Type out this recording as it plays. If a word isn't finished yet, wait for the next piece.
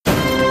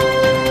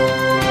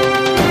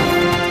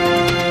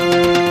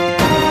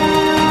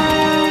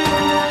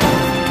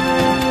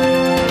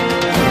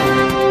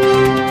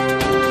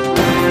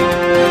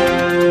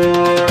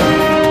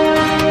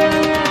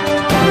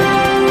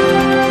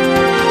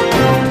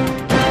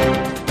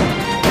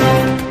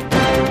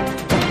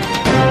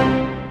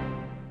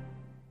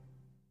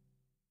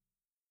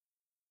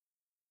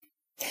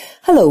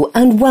Hello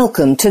and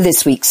welcome to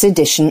this week's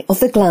edition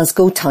of the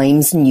Glasgow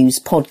Times News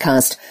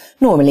Podcast,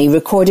 normally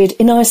recorded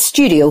in our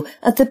studio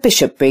at the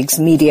Bishopbriggs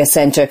Media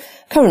Centre,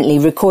 currently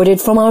recorded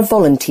from our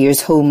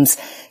volunteers' homes.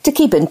 To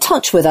keep in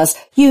touch with us,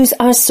 use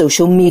our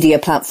social media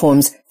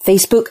platforms,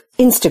 Facebook,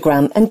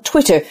 Instagram and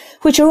Twitter,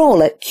 which are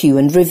all at Q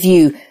and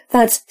Review.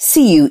 That's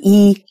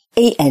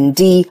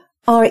CUEANDREVIEW.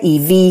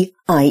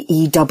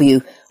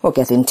 Or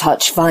get in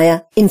touch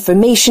via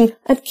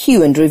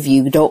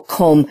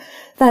information@qandreview.com.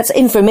 That's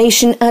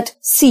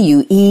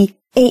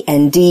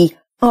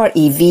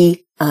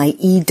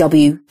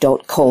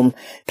information@CUEANDREVIEW.com.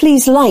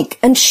 Please like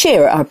and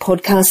share our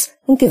podcasts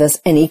and give us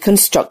any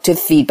constructive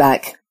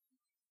feedback.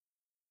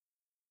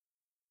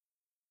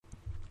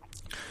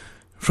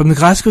 From the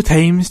Glasgow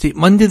Times, date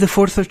Monday the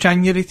 4th of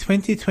January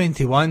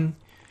 2021,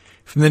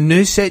 from the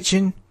news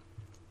section.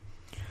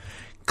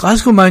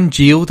 Glasgow man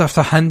jailed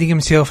after handing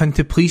himself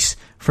into police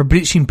for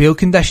breaching bail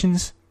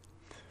conditions.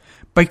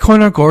 By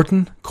Connor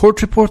Gordon,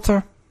 court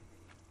reporter.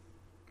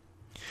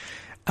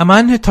 A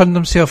man who turned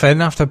himself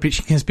in after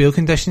breaching his bail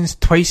conditions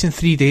twice in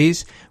 3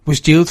 days was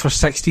jailed for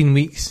 16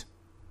 weeks.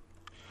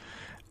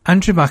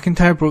 Andrew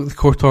McIntyre broke the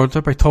court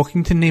order by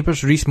talking to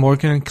neighbours Rhys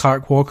Morgan and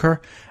Clark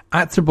Walker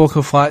at their block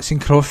of flats in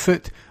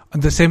Croftfoot on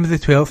December the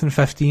 12th and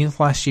 15th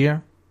last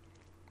year.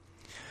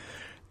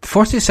 The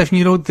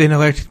 47-year-old then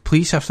alerted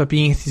police after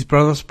being at his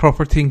brother's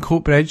property in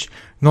Coatbridge,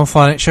 North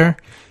Lanarkshire,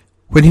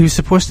 when he was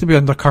supposed to be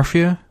under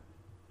curfew.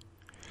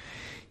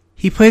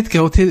 He pled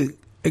guilty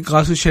at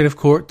Glasgow Sheriff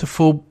Court to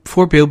 4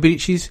 bail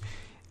breaches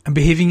and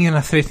behaving in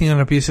a threatening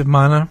and abusive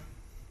manner.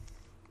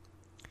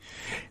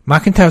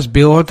 McIntyre's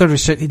bail order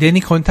restricted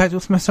any contact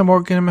with Mr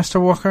Morgan and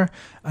Mr Walker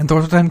and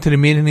ordered him to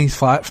remain in his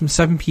flat from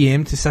 7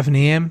 p.m. to 7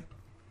 a.m.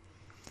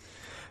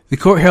 The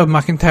court held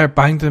McIntyre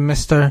banged on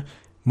Mr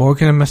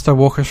Morgan and Mr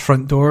Walker's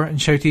front door and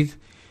shouted,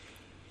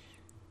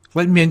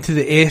 "Let me into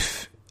the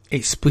F,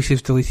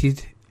 expletive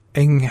deleted,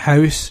 in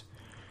house.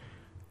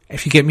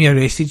 If you get me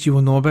arrested, you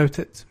will know about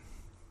it."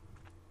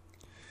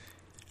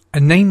 A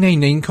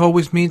 999 call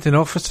was made and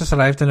officers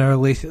arrived an hour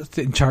later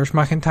to charge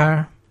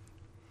McIntyre.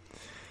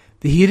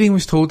 The hearing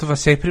was told of a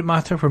separate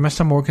matter where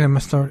Mr Morgan and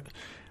Mr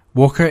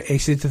Walker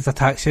exited the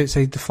taxi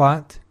outside the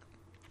flat.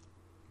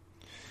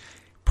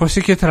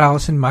 Prosecutor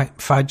Alison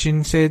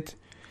Fadgen said,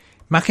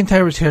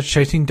 McIntyre was heard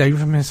shouting down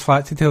from his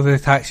flat to tell the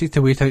taxi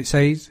to wait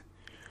outside.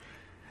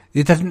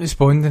 They didn't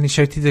respond and he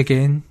shouted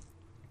again.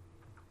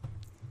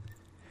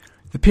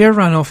 The pair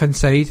ran off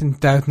inside and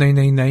dialed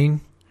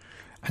 999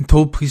 and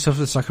told police of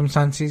the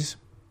circumstances.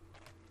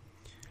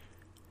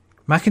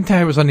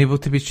 McIntyre was unable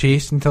to be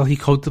traced until he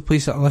called the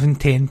police at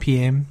 11:10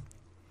 p.m.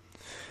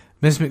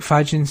 Ms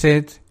McFadgen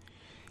said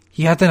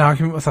he had an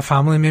argument with a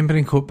family member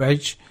in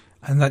Coatbridge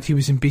and that he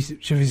was in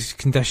breach of his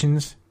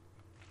conditions.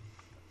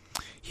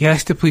 He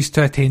asked the police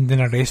to attend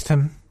and arrest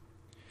him.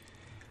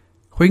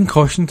 When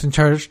cautioned and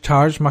charged,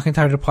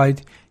 McIntyre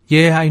replied,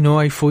 "Yeah, I know,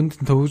 I phoned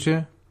and told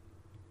you."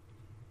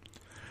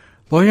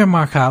 Lawyer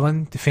Mark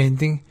Allen,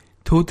 defending,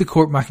 told the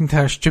court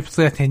McIntyre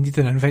stupidly attended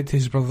an invite to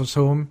his brother's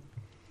home.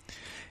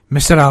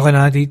 Mr Allen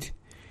added,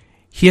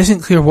 "He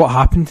isn't clear what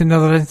happened in the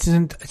other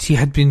incident as he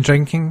had been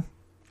drinking."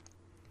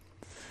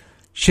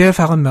 Sheriff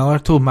Alan Miller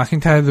told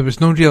McIntyre there was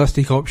no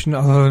realistic option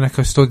other than a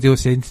custodial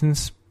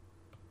sentence.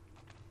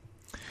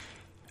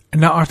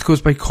 And that article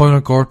is by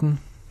Connor Gordon.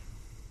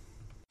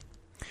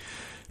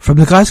 From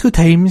the Glasgow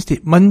Times,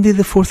 date Monday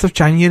the 4th of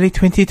January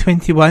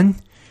 2021,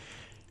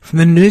 from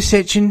the news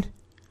section.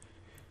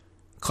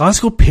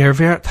 Glasgow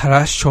pervert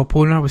harassed shop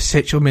owner with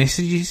sexual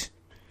messages.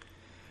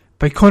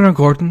 By Connor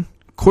Gordon,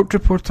 court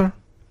reporter.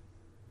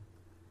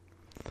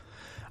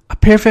 A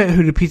pervert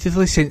who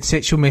repeatedly sent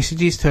sexual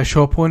messages to a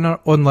shop owner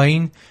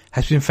online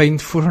has been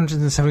fined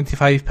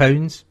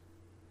 £475.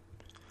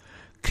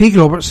 Craig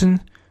Robertson,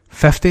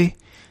 50,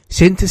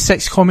 sent his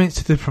 6 comments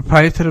to the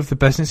proprietor of the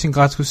business in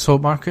Glasgow's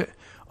Salt Market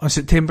on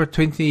September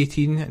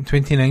 2018 and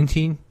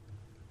 2019.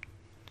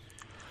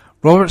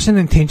 Robertson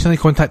intentionally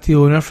contacted the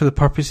owner for the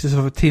purposes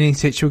of obtaining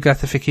sexual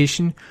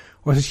gratification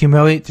or to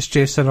humiliate,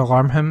 distress or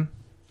alarm him.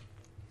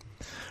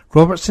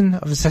 Robertson,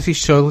 of the City of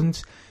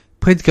Shawlands,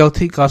 pled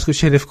guilty at Glasgow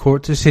Sheriff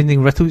Court to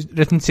sending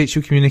written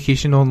sexual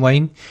communication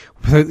online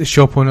without the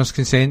shop owner's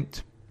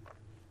consent.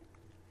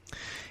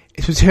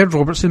 It was heard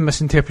Robertson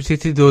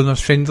misinterpreted the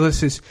owner's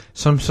friendliness as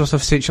some sort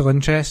of sexual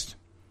interest.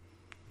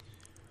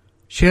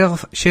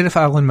 Sheriff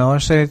Alan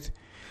Miller said,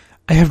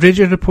 "I have read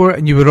your report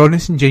and you were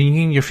honest and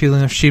genuine in your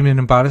feeling of shame and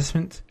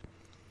embarrassment.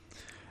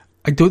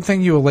 I don't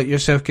think you will let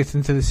yourself get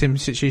into the same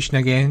situation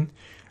again,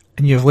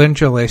 and you have learned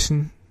your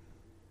lesson."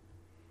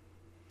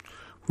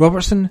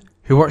 Robertson,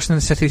 who works in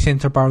the city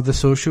centre bar of The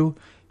Social,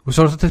 was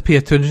ordered to pay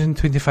a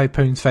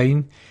 £225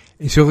 fine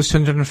as well as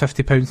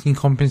 £250 in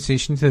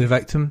compensation to the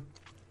victim.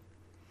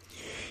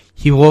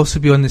 He will also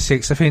be on the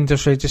sex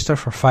offenders register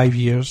for 5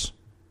 years.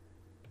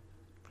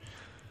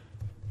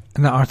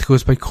 And that article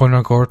is by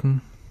Connor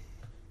Gordon.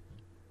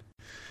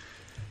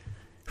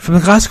 From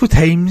the Glasgow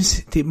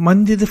Times, date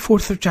Monday the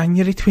 4th of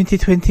January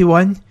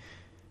 2021.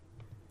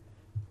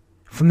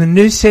 From the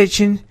news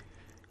section,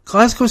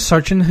 Glasgow's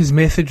surgeon whose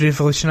method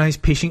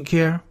revolutionised patient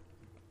care,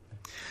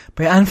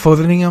 by Anne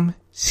Fotheringham,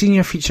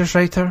 senior features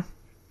writer.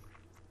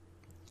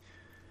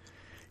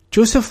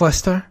 Joseph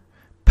Lister,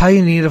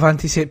 pioneer of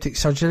antiseptic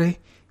surgery,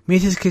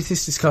 made his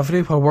greatest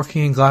discovery while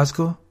working in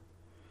Glasgow.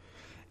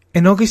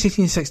 In August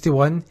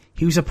 1861,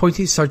 he was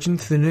appointed surgeon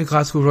to the new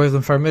Glasgow Royal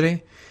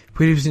Infirmary,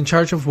 where he was in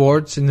charge of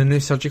wards in the new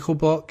surgical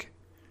block.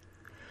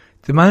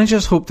 The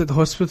managers hoped that the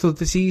hospital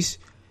disease,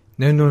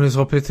 now known as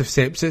operative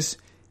sepsis,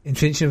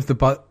 infection of the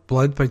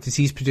blood by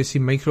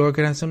disease-producing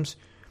microorganisms,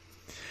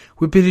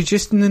 would be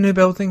reduced in the new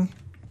building.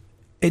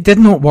 It did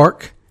not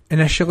work,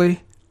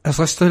 initially, as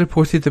Lister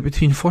reported that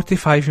between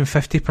 45 and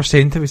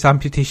 50% of his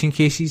amputation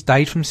cases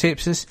died from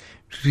sepsis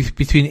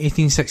between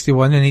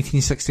 1861 and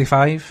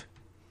 1865.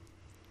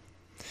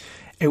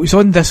 It was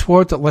on this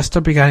ward that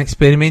Lister began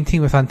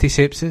experimenting with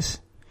antisepsis.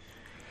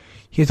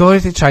 He had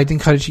already tried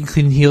encouraging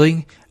clean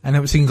healing, and it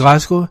was in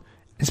Glasgow,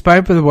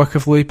 inspired by the work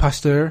of Louis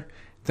Pasteur,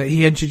 that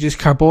he introduced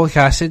carbolic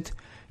acid,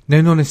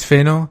 now known as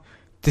phenol,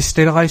 to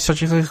sterilise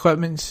surgical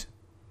equipment.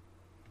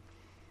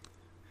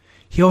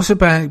 He also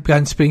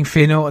began spraying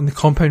phenol on the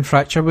compound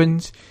fracture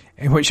wounds,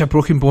 in which a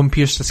broken bone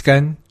pierced the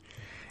skin,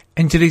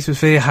 injuries with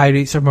very high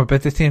rates of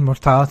morbidity and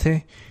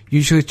mortality,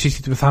 usually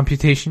treated with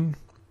amputation.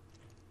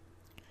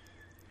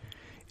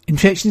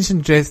 Infections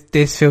and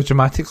deaths fell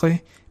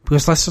dramatically,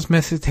 because Lister's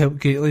method helped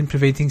greatly in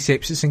preventing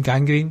sepsis and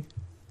gangrene.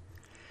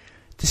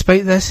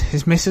 Despite this,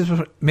 his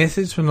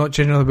methods were not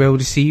generally well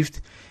received,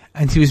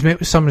 and he was met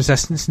with some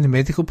resistance in the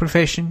medical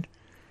profession.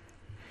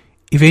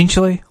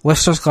 Eventually,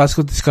 Lister's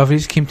Glasgow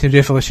discoveries came to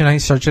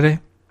revolutionise surgery.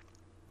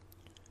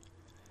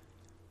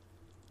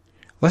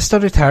 Lister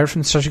retired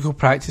from surgical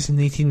practice in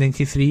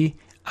 1893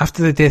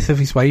 after the death of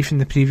his wife in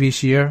the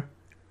previous year.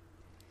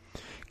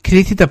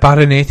 Created a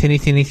baronet in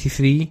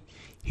 1883,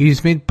 he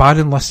was made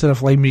Baron Lister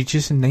of Lyme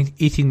Regis in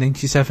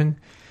 1897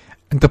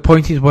 and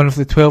appointed one of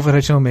the 12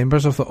 original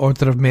members of the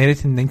Order of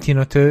Merit in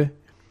 1902.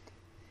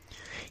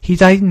 He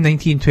died in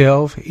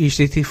 1912,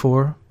 aged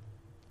 84.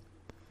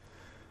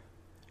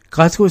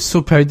 Glasgow is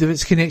so proud of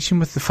its connection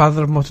with the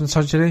father of modern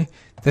surgery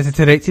that it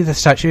erected a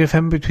statue of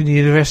him between the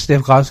University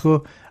of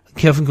Glasgow and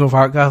Kelvingrove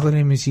Art Gallery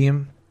and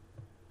Museum.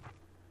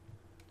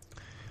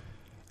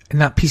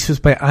 And that piece was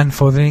by Anne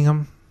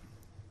Fotheringham.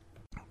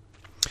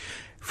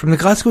 From the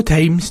Glasgow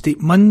Times,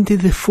 date Monday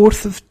the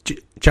 4th of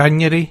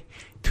January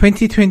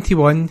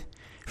 2021,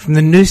 from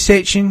the news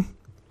section: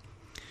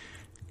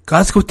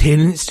 Glasgow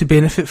tenants to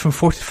benefit from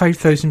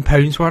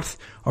 £45,000 worth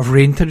of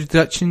rent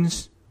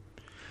reductions.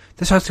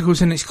 This article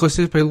is in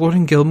exclusive by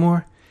Lauren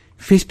Gilmore,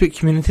 Facebook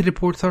community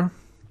reporter.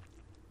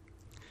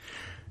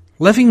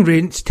 Living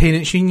Rents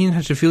Tenants Union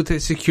has revealed that it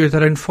secured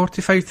around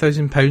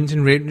 £45,000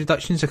 in rent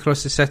reductions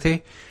across the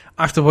city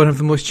after one of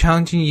the most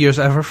challenging years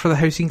ever for the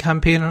housing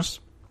campaigners.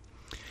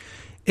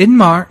 In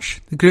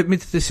March, the group made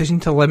the decision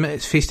to limit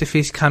its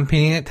face-to-face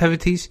campaigning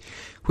activities,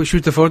 which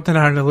would have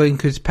ordinarily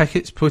included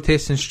pickets,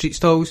 protests and street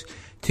stalls,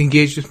 to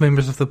engage with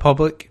members of the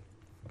public.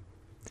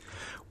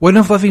 One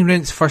of Living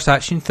Rent's first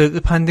actions throughout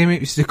the pandemic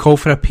was to call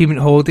for a payment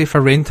holiday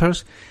for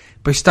renters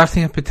by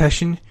starting a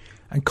petition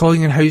and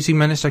calling on Housing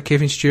Minister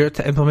Kevin Stewart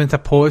to implement a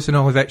pause on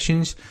all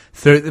evictions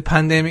throughout the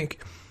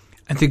pandemic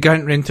and to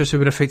grant renters who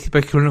were affected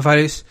by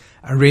coronavirus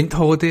a rent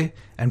holiday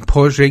and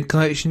pause rent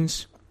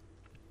collections.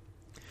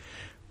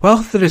 While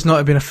there has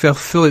not been a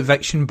full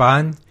eviction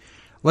ban,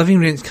 Living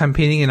Rent's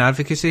campaigning and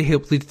advocacy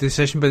helped lead the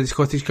decision by the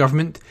Scottish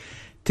Government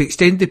to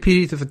extend the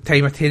period of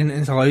time a tenant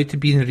is allowed to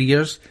be in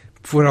arrears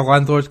before a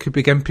landlord could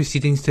begin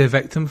proceedings to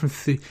evict them from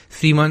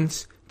 3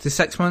 months to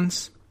 6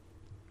 months.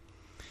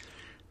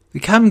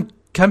 The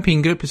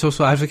campaign group has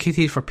also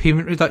advocated for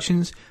payment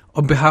reductions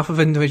on behalf of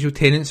individual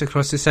tenants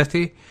across the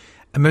city,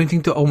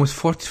 amounting to almost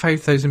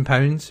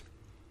 £45,000.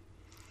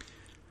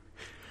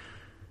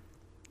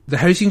 The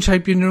Housing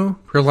Tribunal,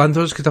 where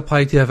landlords could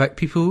apply to evict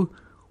people,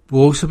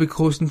 will also be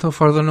closed until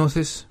further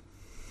notice.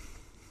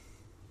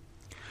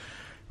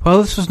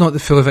 While this was not the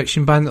full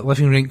eviction ban that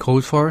Living Rent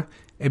called for,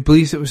 it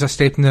believes it was a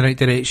step in the right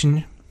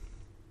direction.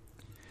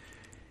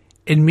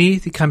 In May,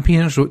 the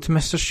campaigners wrote to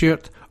Mr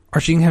Stewart,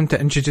 urging him to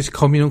introduce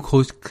communal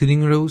closed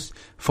cleaning rules,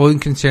 following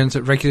concerns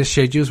that rigorous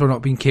schedules were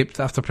not being kept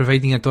after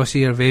providing a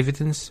dossier of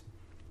evidence.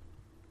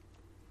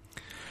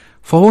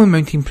 Following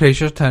mounting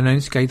pressure to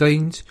announce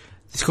guidelines,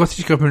 the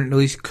Scottish Government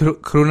released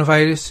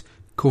coronavirus,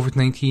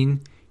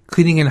 COVID-19,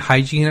 cleaning and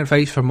hygiene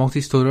advice for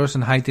multi-storers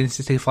and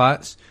high-density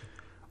flats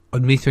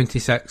on May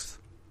 26th.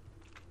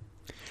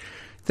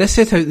 This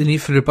set out the need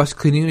for robust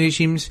cleaning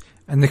regimes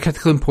and the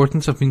critical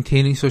importance of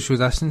maintaining social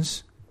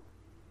distance.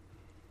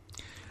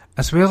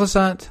 As well as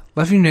that,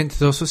 Living Rent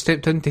has also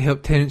stepped in to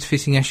help tenants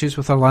facing issues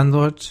with their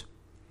landlords.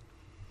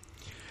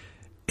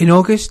 In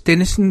August,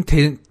 Denison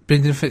tenant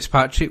Brendan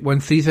Fitzpatrick won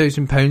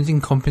 £3,000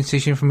 in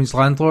compensation from his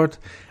landlord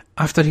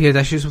after he had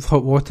issues with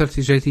hot water at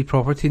his rented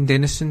property in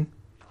Denison.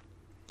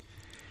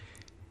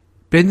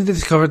 Brendan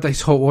discovered that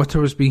his hot water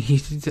was being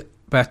heated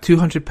by a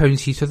 £200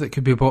 heater that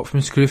could be bought from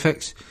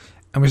Screwfix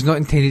and was not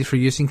intended for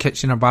use in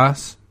kitchen or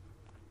baths.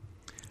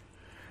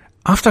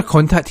 After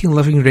contacting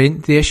Living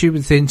Rent, the issue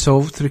was then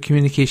solved through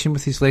communication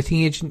with his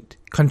letting agent,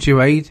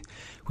 Countrywide,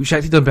 which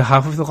acted on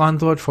behalf of the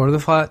landlord for the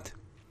flat.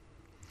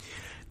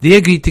 They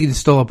agreed to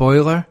install a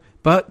boiler,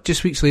 but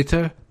just weeks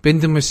later,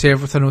 Brendan was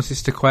served with a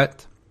notice to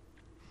quit.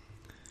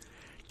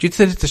 Due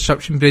to the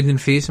disruption Brendan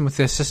faced, and with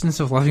the assistance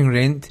of Living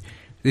Rent,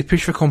 they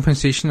pushed for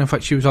compensation, of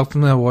which he was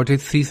ultimately awarded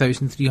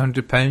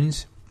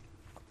 £3,300.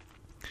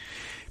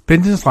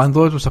 Brendan's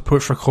landlord was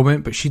approached for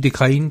comment, but she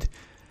declined.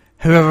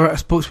 However, a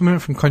spokeswoman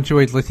from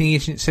Countrywide letting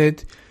agent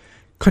said,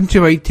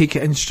 Countrywide take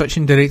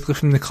instruction directly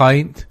from the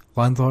client,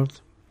 landlord.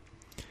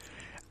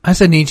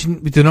 As an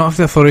agent, we do not have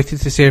the authority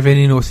to serve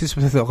any notice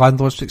without the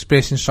landlord's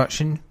express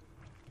instruction.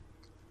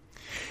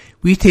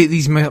 We take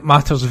these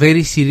matters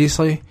very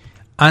seriously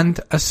and,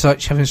 as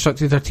such, have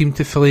instructed our team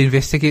to fully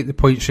investigate the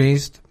points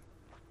raised.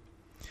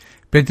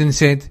 Brendan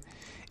said,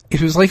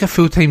 it was like a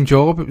full-time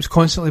job. It was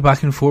constantly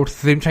back and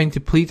forth, them trying to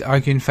plead,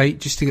 argue and fight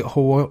just to get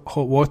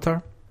hot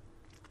water.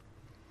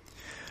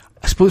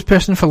 A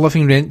spokesperson for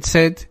Living Rent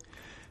said,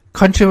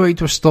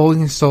 Countrywide were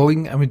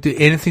stalling and would do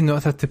anything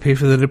not to have to pay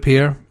for the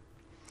repair.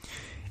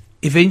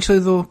 Eventually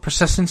though,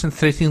 persistence and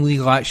threatening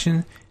legal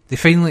action, they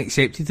finally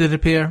accepted the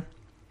repair.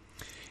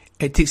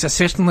 It takes a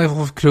certain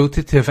level of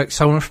cruelty to evict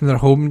someone from their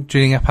home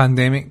during a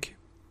pandemic.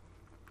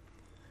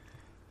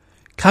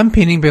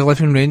 Campaigning by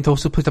Living Rent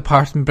also played a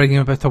part in bringing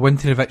about a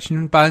winter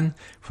eviction ban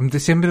from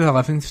December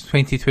 11th,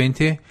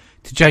 2020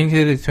 to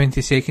January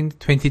 22nd,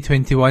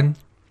 2021.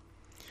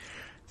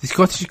 The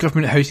Scottish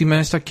Government Housing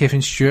Minister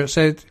Kevin Stewart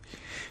said,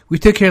 we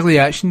took early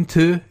action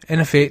to, in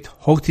effect,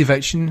 halt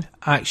eviction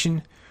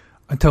action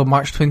until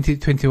March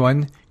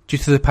 2021 due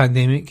to the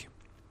pandemic.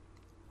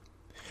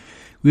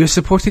 We have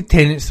supported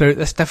tenants throughout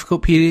this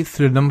difficult period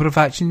through a number of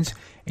actions,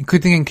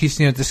 including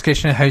increasing our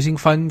discretionary housing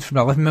fund from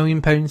 £11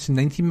 million to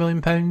 £19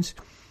 million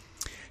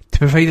to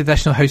provide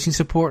additional housing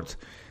support,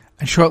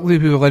 and shortly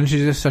we will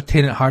introduce our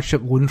tenant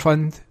hardship loan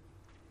fund.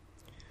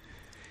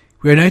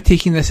 We are now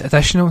taking this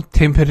additional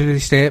temporary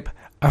step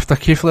after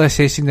carefully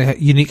assessing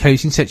the unique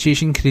housing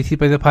situation created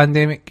by the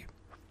pandemic.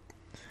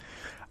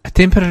 A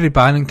temporary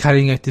ban on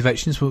carrying out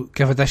evictions will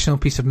give additional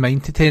peace of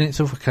mind to tenants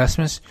over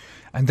Christmas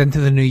and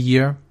into the new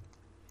year.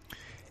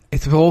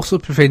 It will also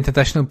prevent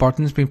additional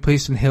burdens being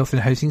placed on health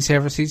and housing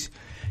services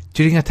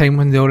during a time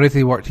when they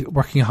already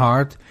working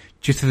hard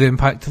due to the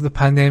impact of the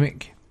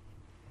pandemic.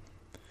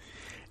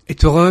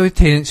 It will allow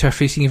tenants who are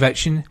facing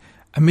eviction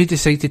and may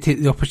decide to take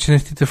the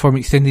opportunity to form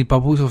extended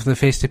bubbles over the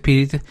festive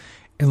period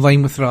in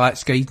line with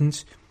relaxed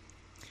guidance,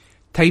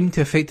 time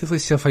to effectively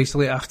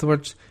self-isolate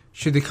afterwards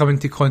should they come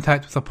into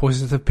contact with a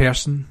positive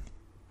person.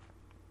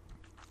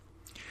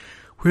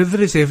 Where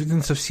there is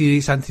evidence of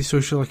serious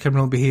antisocial or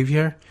criminal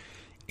behaviour,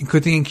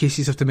 including in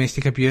cases of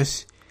domestic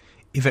abuse,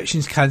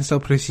 evictions can still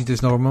proceed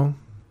as normal.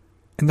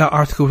 And that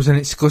article was an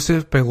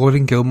exclusive by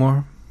Lauren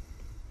Gilmore.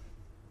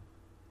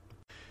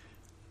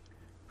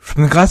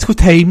 From the Glasgow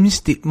Times,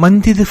 date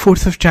Monday the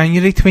 4th of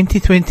January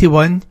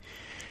 2021,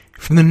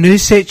 from the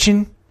news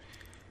section,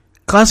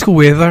 Glasgow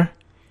weather,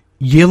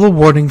 yellow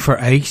warning for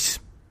ice,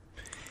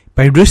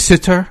 by Ruth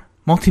Suter,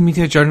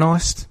 multimedia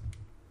journalist.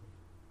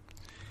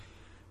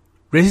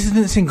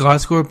 Residents in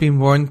Glasgow are being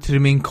warned to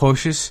remain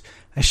cautious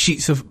as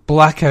sheets of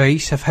black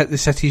ice have hit the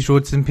city's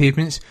roads and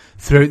pavements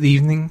throughout the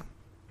evening.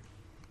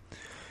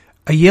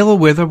 A yellow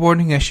weather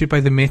warning issued by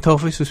the Met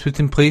Office was put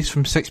in place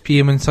from 6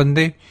 p.m. on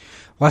Sunday,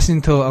 lasting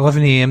until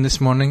 11 a.m.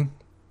 this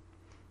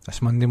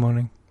Monday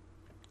morning.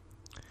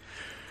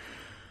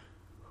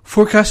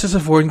 Forecasters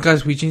have warned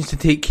Glaswegians to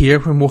take care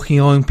when walking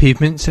along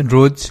pavements and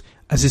roads,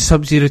 as the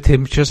sub-zero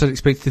temperatures are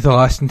expected to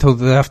last until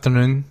the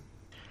afternoon.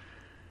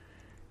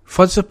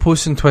 Floods of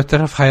posts on Twitter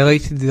have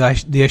highlighted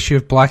the issue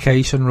of black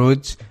ice on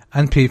roads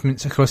and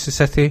pavements across the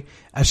city,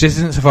 as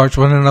residents have urged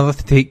one another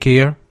to take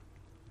care.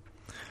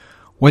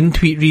 One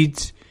tweet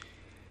reads,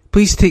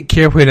 please take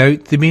care when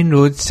out, the main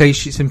roads, side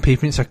streets and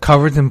pavements are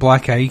covered in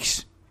black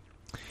ice.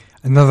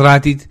 Another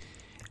added,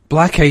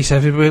 black ice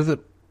everywhere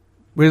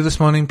where this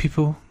morning,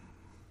 people.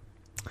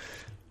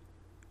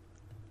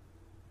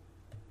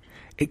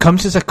 It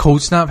comes as a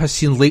cold snap has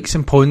seen lakes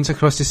and ponds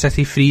across the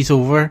city freeze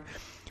over,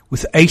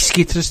 with ice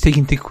skaters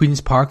taking to Queen's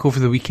Park over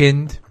the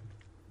weekend.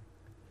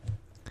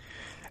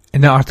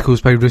 And that article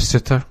is by Ruth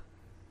Suter.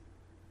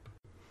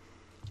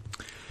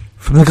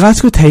 From the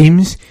Glasgow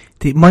Times,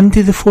 date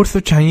Monday the 4th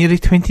of January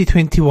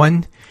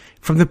 2021,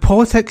 from the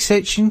politics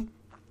section,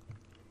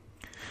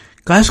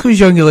 Glasgow's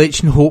young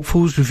election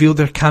hopefuls reveal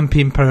their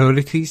campaign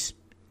priorities,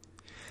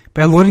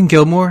 by Lauren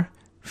Gilmore,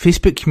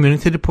 Facebook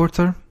community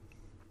reporter.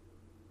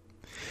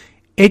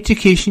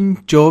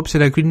 Education, jobs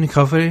and a green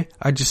recovery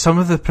are just some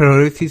of the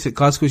priorities that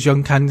Glasgow's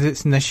young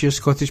candidates in this year's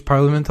Scottish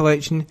Parliament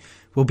election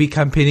will be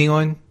campaigning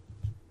on.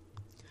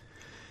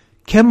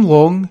 Kim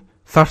Long,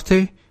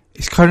 30,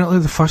 is currently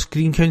the first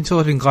Green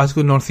councillor in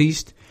Glasgow North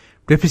East,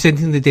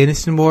 representing the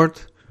Denniston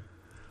ward.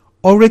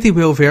 Already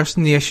well versed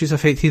in the issues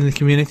affecting the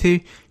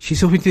community,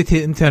 she's hoping to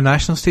take them to a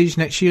national stage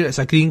next year as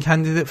a Green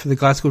candidate for the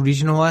Glasgow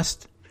regional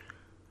list.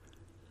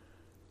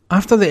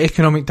 After the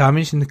economic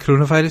damage the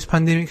coronavirus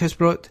pandemic has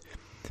brought,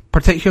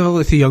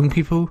 particularly to young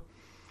people,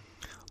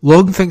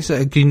 Long thinks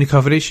that a green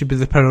recovery should be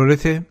the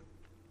priority.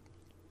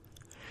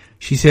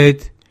 She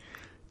said,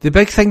 "The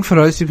big thing for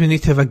us is we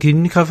need to have a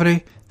green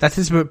recovery. That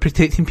is about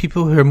protecting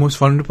people who are most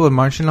vulnerable and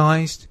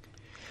marginalised.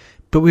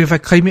 But we have a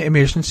climate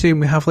emergency and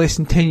we have less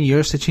than 10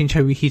 years to change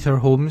how we heat our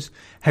homes,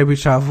 how we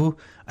travel,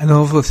 and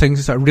all of the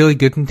things that are really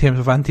good in terms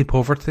of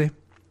anti-poverty.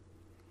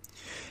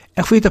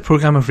 If we had a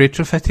programme of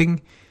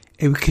retrofitting,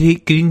 it would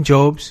create green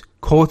jobs,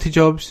 quality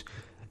jobs,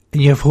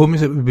 and you have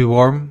homes that would be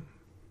warm."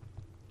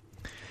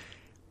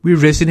 We're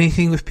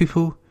resonating with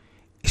people,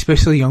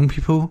 especially young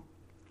people.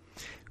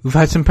 We've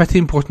had some pretty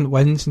important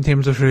wins in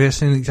terms of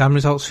reversing the exam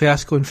results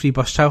fiasco and free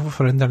bus travel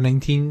for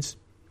under-19s.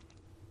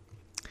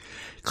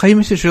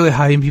 Climate is really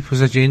high in people's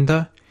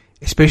agenda,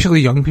 especially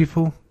young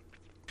people.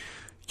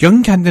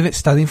 Young candidates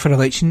standing for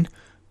election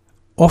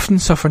often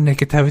suffer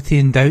negativity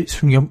and doubts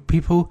from young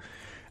people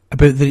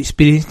about their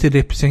experience to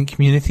represent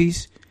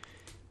communities,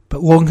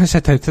 but Long has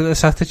set out to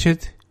this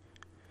attitude.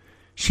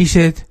 She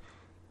said,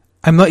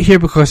 "I'm not here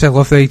because I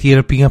love the idea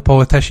of being a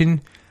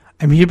politician.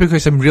 I'm here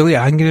because I'm really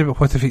angry about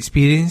what I've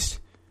experienced.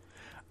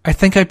 I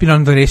think I've been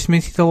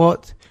underestimated a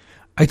lot.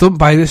 I don't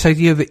buy this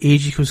idea that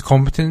age equals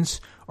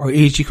competence or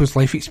age equals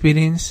life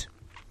experience."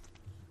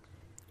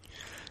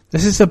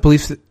 This is a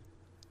belief that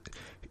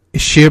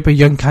is shared by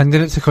young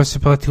candidates across the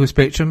political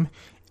spectrum,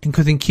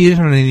 including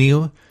Kieran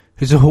O'Neill,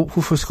 who's a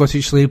hopeful for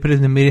Scottish Labour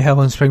in the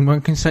Maryhill and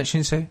Springburn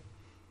constituency.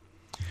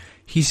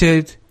 He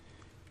said,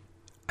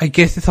 "I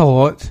get it a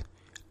lot.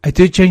 I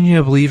do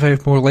genuinely believe I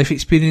have more life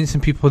experience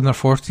than people in their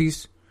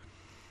 40s.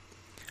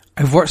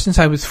 I've worked since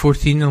I was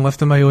 14 and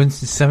lived on my own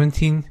since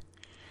 17.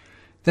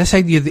 This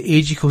idea that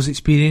age equals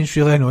experience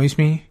really annoys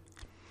me.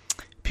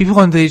 People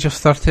under the age of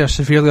 30 are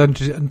severely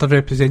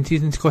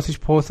underrepresented in Scottish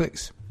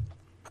politics."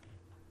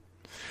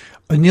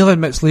 O'Neill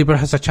admits Labour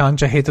has a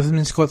challenge ahead of them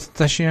in Scotland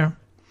this year,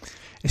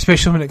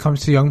 especially when it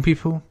comes to young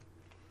people.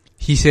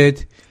 He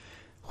said,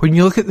 "When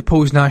you look at the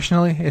polls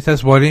nationally, it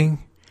is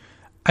worrying.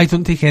 I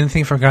don't take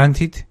anything for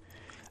granted.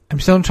 I'm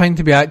still trying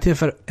to be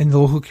active in the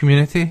local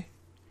community.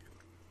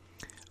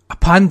 A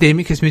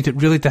pandemic has made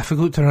it really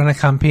difficult to run a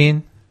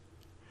campaign."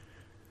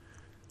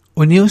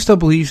 O'Neill still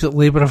believes that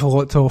Labour have a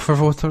lot to offer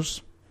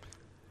voters.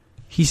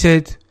 He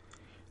said,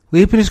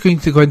 "Labour is going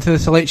to go into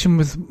this election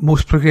with the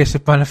most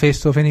progressive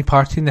manifesto of any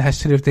party in the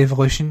history of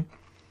devolution.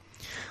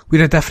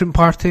 We're a different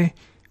party,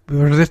 but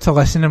we're there to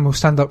listen and we'll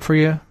stand up for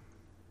you."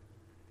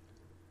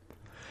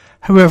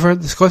 However,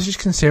 the Scottish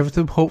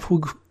Conservative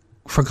hopeful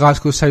for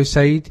Glasgow South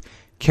Side,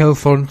 Kel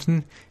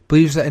Thornton,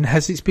 believes that in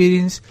his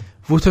experience,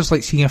 voters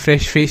like seeing a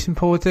fresh face in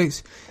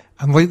politics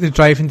and like the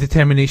drive and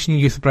determination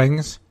youth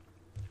brings.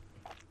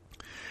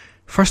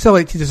 First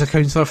elected as a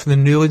councillor for the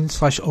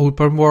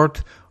Newland/Aldburn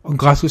ward on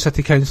Glasgow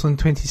City Council in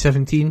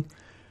 2017,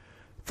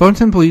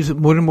 Thornton believes that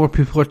more and more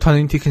people are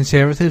turning to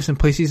Conservatives in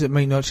places that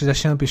might not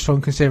traditionally be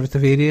strong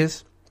Conservative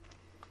areas.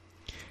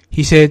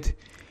 He said,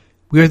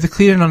 "We are the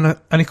clear and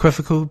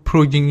unequivocal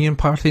pro-union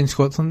party in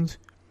Scotland.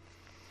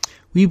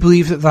 We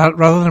believe that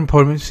rather than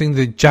promising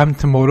the jam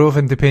tomorrow of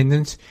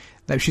independence,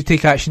 that we should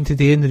take action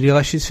today on the real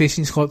issues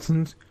facing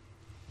Scotland.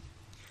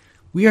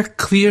 We are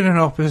clear in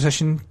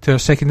opposition to our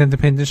second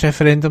independence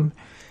referendum,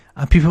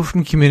 and people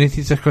from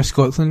communities across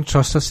Scotland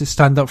trust us to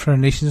stand up for our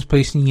nation's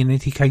place in the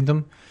United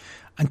Kingdom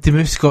and to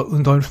move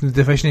Scotland on from the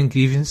division and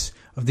grievance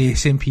of the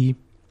SNP."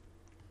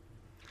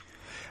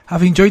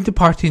 Having joined the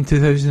party in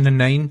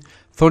 2009,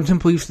 Thornton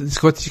believes that the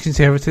Scottish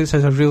Conservatives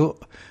has a real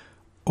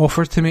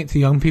offer to make to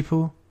young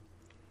people.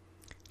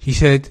 He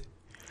said,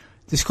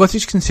 "The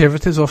Scottish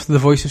Conservatives offer the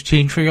voice of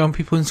change for young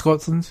people in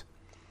Scotland.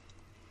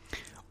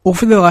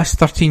 Over the last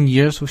 13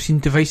 years, we've seen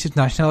divisive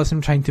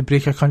nationalism trying to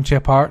break our country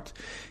apart,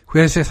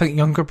 whereas I think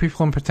younger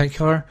people in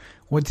particular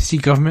want to see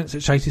governments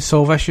that try to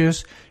solve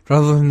issues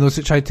rather than those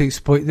that try to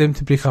exploit them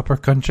to break up our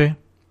country.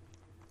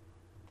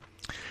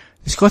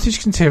 The Scottish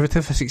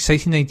Conservative has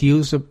exciting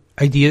ideas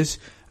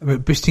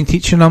about boosting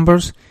teacher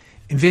numbers,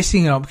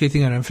 investing in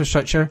upgrading our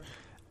infrastructure,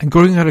 and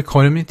growing our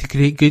economy to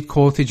create good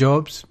quality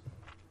jobs.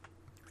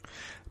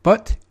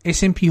 But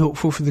SNP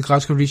hopeful for the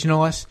Glasgow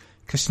regionalist,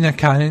 Christina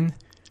Cannon,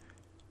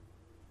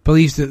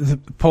 believes that the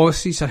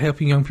policies are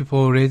helping young people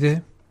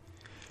already.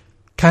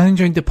 Cannon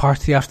joined the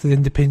party after the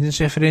independence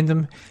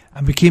referendum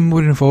and became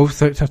more involved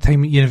throughout her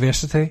time at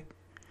university.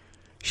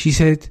 She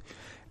said,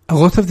 "A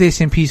lot of the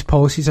SNP's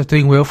policies are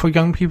doing well for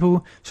young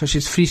people, such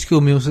as free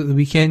school meals at the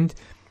weekend,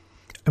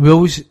 and we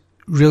always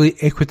really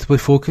equitably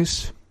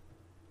focus.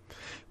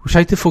 We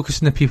try to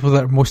focus on the people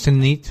that are most in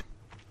need."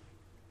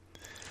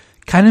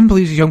 Cannon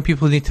believes young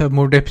people need to have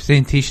more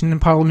representation in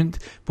Parliament,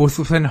 both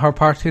within her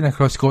party and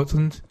across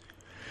Scotland.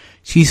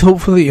 She's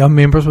hopeful that young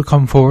members will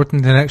come forward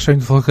in the next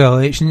round of local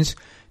elections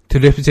to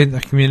represent their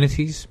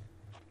communities.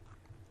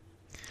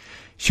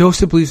 She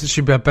also believes there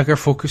should be a bigger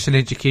focus on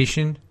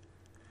education.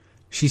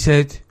 She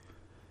said,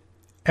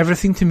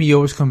 "Everything to me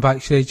always comes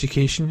back to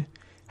education.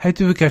 How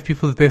do we give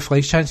people the best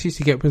life chances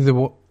to get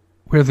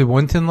where they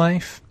want in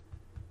life?"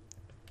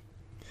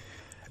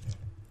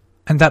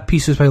 And that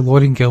piece was by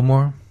Lauren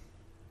Gilmore.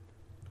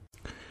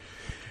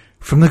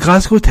 From the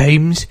Glasgow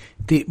Times,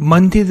 date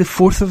Monday the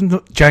 4th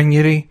of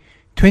January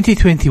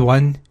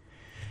 2021.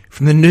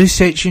 From the news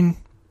section,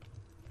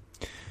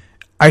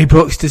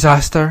 Ibrox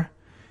disaster.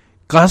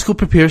 Glasgow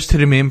prepares to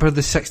remember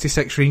the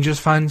 66 Rangers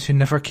fans who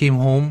never came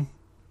home.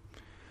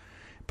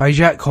 By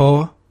Jack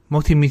Haw,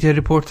 multimedia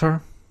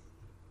reporter.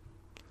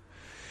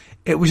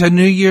 It was a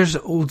New Year's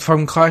Old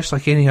Firm clash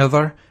like any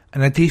other,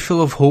 and a day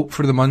full of hope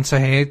for the months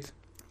ahead.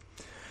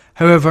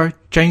 However,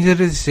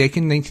 January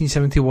 2nd,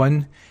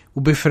 1971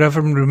 will be forever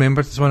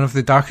remembered as one of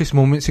the darkest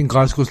moments in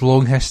Glasgow's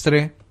long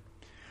history.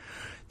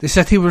 The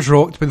city was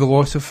rocked by the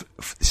loss of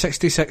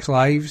 66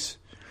 lives,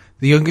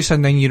 the youngest a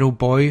 9-year-old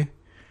boy,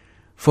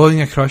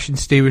 following a crush in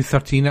Stairway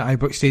 13 at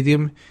Ibrox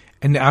Stadium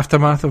in the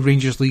aftermath of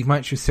Rangers' league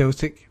match with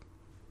Celtic.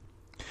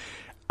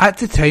 At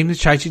the time, the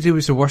tragedy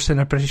was the worst in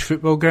a British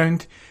football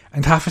ground,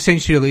 and half a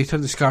century later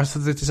the scars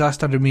of the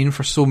disaster remain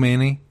for so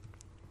many.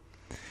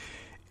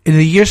 In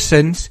the years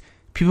since,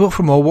 people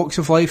from all walks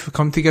of life have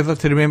come together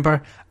to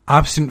remember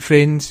absent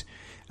friends,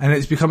 and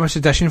it's become a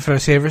tradition for a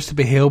service to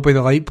be held by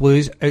the Light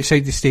Blues outside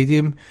the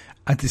stadium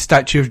at the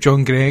statue of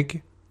John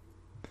Gregg.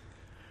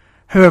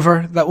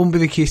 However, that won't be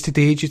the case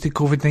today due to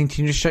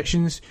COVID-19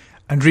 restrictions,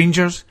 and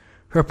Rangers,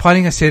 who are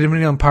planning a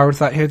ceremony on Power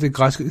that held at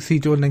Glasgow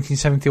Cathedral in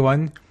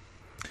 1971,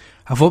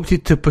 have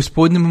opted to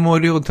postpone the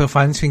memorial until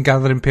fans can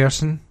gather in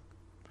person.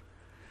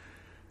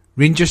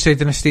 Rangers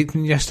said in a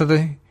statement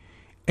yesterday,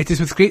 "It is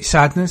with great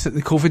sadness that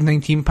the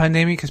COVID-19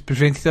 pandemic has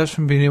prevented us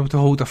from being able to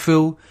hold a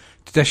full,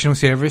 traditional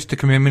service to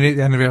commemorate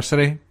the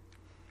anniversary.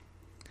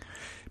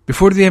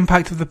 Before the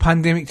impact of the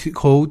pandemic took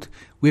hold,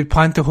 we had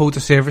planned to hold a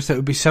service that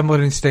would be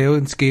similar in style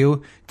and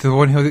scale to the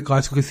one held at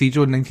Glasgow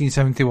Cathedral in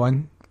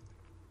 1971.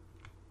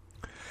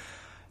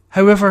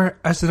 However,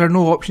 as there are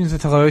no options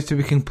that allow us to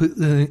be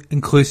completely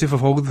inclusive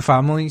of all of the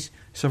families,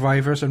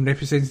 survivors and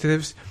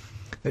representatives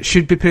that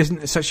should be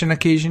present at such an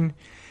occasion,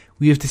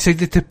 we have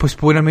decided to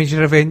postpone a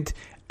major event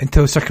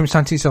until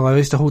circumstances allow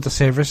us to hold a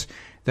service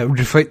that would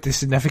reflect the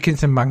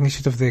significance and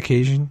magnitude of the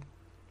occasion.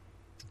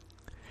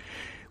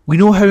 We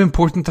know how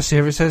important a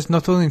service is,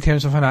 not only in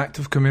terms of an act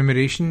of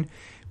commemoration,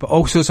 but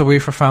also as a way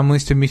for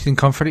families to meet and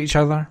comfort each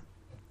other.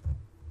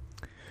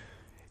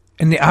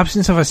 In the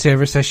absence of a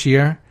service this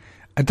year,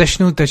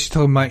 additional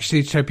digital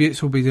matchday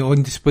tributes will be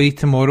on display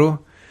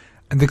tomorrow,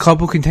 and the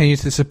club will continue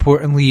to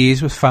support and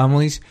liaise with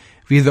families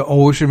via the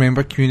Always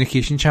Remember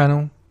communication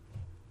channel.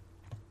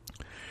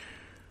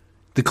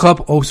 The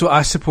club also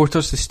asked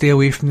supporters to stay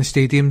away from the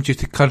stadium due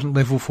to current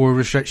level 4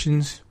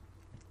 restrictions.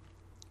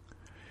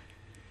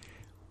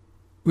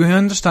 We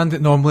understand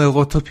that normally a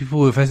lot of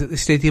people will visit the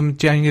stadium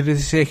January the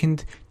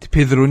 2nd to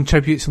pay their own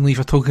tributes and leave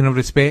a token of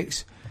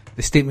respects,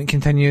 the statement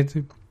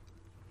continued.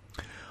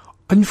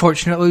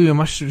 Unfortunately, we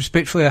must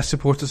respectfully ask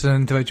supporters and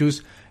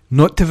individuals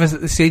not to visit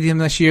the stadium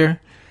this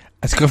year,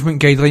 as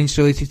government guidelines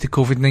related to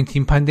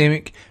COVID-19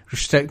 pandemic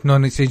restrict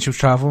non-essential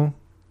travel.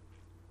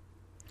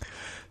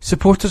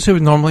 Supporters who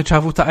would normally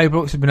travel to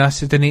Ibrox have been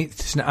asked to donate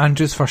to St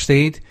Andrew's First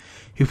Aid,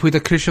 who played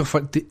a crucial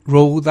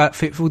role that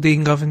fateful day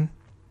in Govan.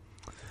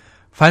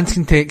 Fans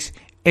can text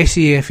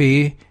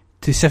SAFA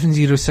to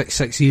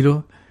 70660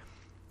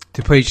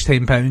 to pledge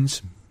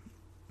 £10.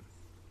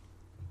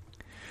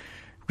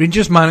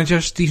 Rangers manager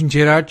Stephen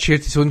Gerrard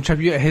shared his own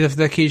tribute ahead of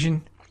the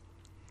occasion.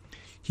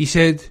 He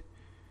said,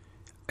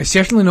 "I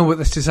certainly know what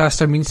this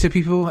disaster means to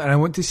people, and I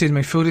want to send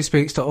my full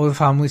respects to all the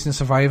families and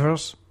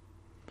survivors.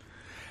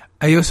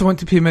 I also want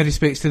to pay my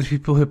respects to the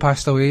people who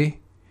passed away.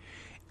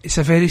 It's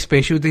a very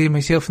special day,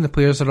 myself and the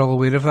players are all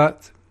aware of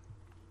that."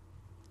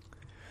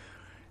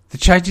 The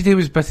tragedy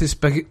was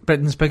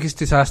Britain's biggest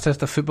disaster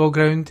at a football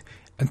ground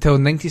until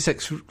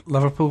 96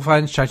 Liverpool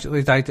fans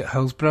tragically died at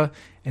Hillsborough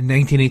in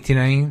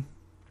 1989.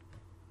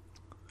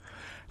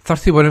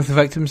 31 of the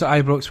victims at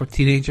Ibrox were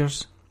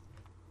teenagers.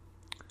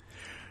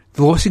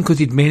 The loss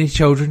included many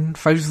children,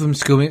 5 of them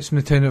schoolmates from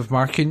the town of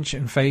Markinch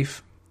in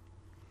Fife.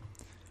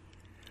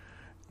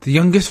 The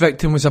youngest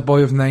victim was a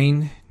boy of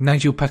 9,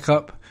 Nigel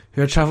Pickup,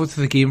 who had travelled to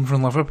the game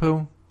from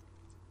Liverpool.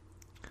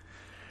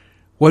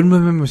 One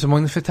woman was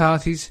among the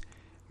fatalities.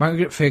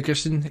 Margaret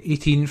Ferguson,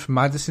 18, from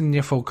Madison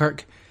near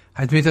Falkirk,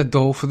 had made a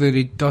doll for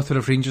the daughter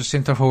of Rangers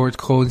centre forward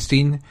Colin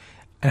Steen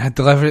and had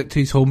delivered it to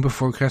his home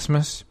before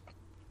Christmas.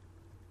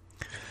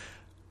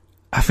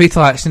 A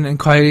fatal accident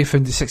inquiry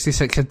found the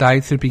 66 had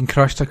died through being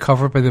crushed or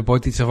covered by the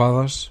bodies of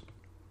others.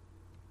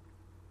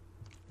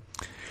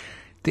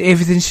 The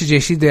evidence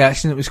suggested the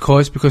accident was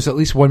caused because at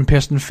least one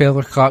person fell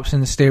or collapsed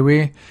in the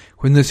stairway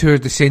when those who were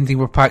descending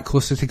were packed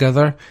closer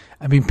together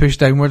and being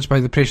pushed downwards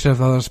by the pressure of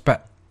the others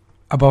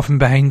above and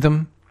behind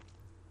them.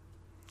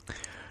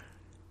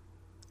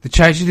 The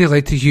tragedy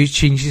led to huge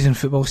changes in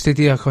football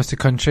stadia across the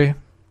country.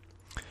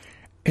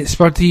 It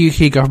spurred the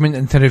UK government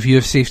into a review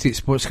of safety at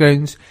sports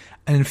grounds,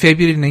 and in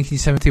February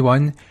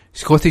 1971,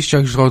 Scottish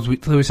Judge Lord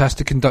Wheatley was asked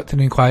to conduct an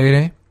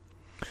inquiry.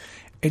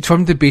 It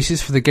formed the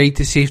basis for the Guide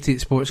to Safety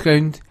at Sports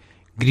Ground,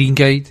 Green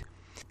Guide,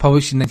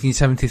 published in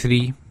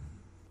 1973,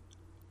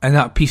 and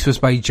that piece was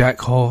by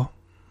Jack Haw.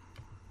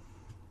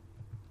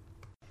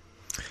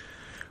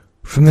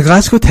 From the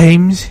Glasgow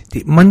Times,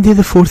 date Monday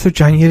the 4th of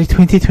January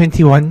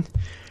 2021,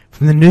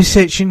 from the news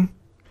section,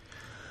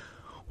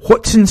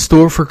 What's in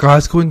store for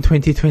Glasgow in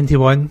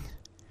 2021?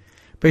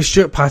 By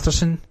Stuart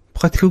Patterson,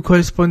 political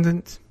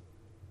correspondent.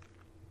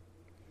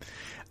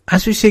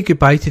 As we say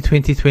goodbye to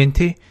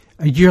 2020,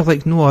 a year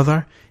like no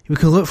other, we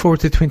can look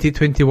forward to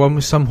 2021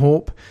 with some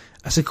hope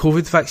as the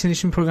COVID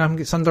vaccination programme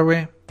gets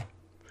underway.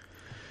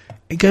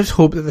 It gives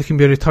hope that there can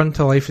be a return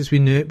to life as we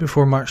knew it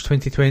before March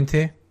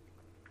 2020.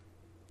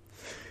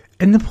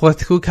 In the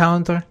political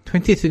calendar,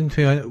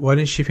 2021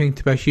 is shaping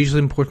to be a hugely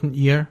important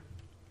year.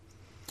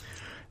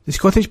 The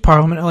Scottish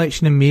Parliament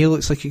election in May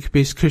looks like it could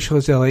be as crucial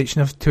as the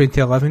election of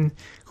 2011,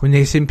 when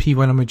the SNP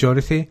won a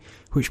majority,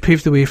 which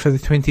paved the way for the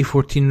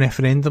 2014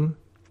 referendum.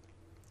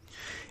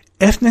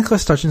 If Nicola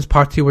Sturgeon's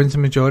party wins a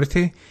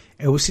majority,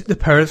 it will seek the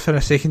power for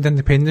a second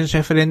independence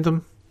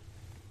referendum.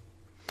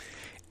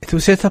 It will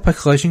set up a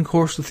collision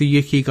course with the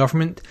UK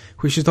government,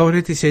 which has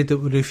already said it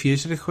will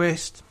refuse the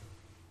request.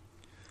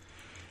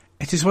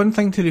 It is one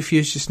thing to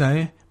refuse just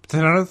now, but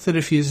another to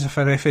refuse if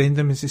a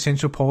referendum is the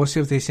central policy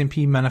of the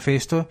SNP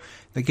manifesto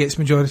that gets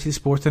majority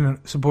support in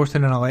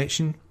an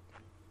election.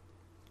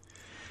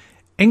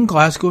 In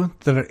Glasgow,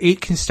 there are 8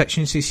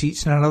 constituency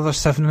seats and another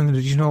 7 on the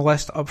regional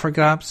list up for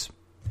grabs.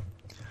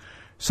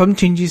 Some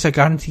changes are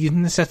guaranteed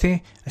in the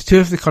city, as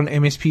 2 of the current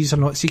MSPs are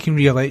not seeking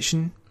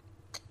re-election.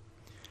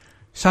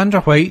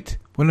 Sandra White,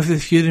 one of the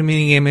few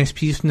remaining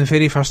MSPs from the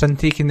very first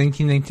intake in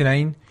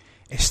 1999,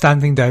 is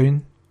standing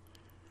down.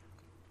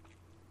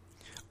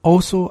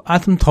 Also,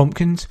 Adam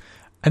Tompkins,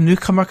 a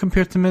newcomer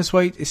compared to Ms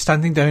White, is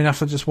standing down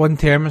after just 1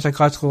 term as a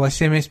Glasgow List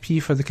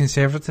MSP for the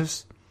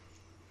Conservatives.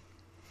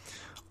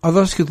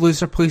 Others could lose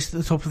their place at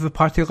the top of the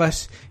party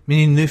list,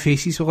 meaning new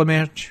faces will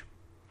emerge.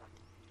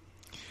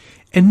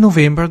 In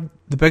November,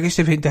 the biggest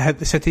event to hit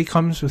the city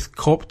comes with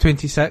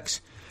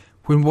COP26,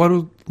 when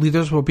world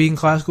leaders will be in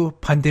Glasgow,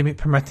 pandemic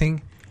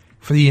permitting,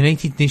 for the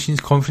United Nations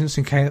Conference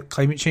on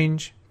Climate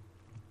Change.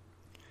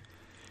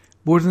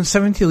 More than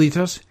 70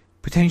 leaders,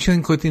 potentially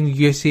including the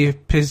USA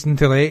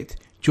President-elect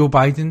Joe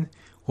Biden,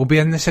 will be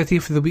in the city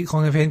for the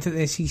week-long event at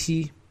the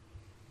SEC.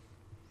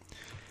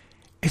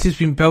 It has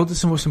been billed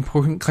as the most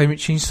important climate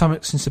change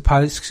summit since the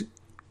Paris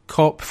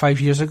COP 5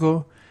 years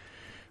ago,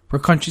 where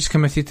countries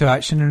committed to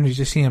action on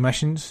reducing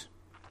emissions.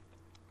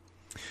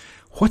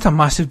 What a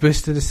massive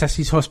boost to the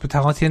city's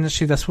hospitality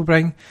industry this will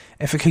bring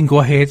if it can go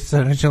ahead as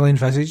originally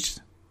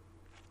envisaged.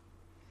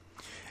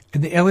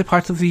 In the early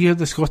part of the year,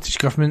 the Scottish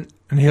Government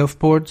and Health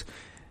Board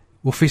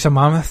will face a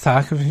mammoth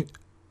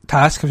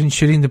task of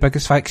ensuring the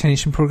biggest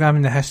vaccination programme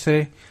in the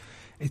history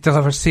is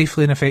delivered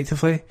safely and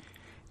effectively.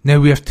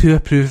 Now we have 2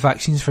 approved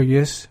vaccines for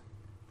use.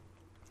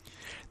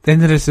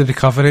 Then there is the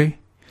recovery,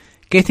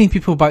 getting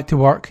people back to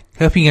work,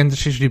 helping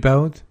industries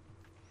rebuild.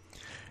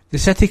 The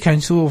City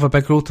Council will have a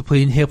big role to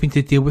play in helping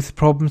to deal with the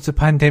problems the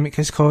pandemic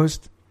has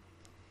caused.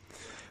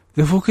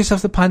 The focus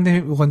of the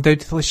pandemic will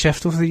undoubtedly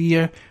shift over the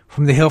year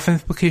from the health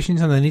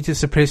implications and the need to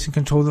suppress and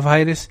control the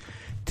virus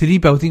to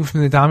rebuilding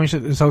from the damage that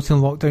the resulting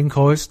lockdown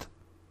caused.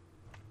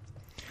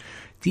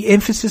 The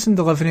emphasis on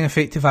delivering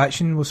effective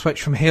action will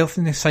switch from health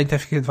and the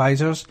scientific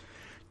advisors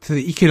to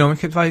the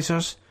economic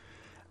advisors,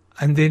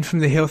 and then from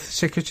the health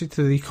secretary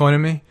to the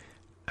economy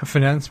and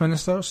finance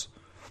ministers.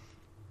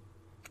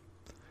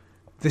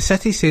 The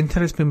city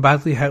centre has been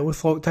badly hit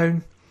with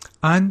lockdown,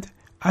 and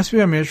as we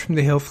emerge from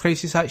the health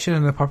crisis action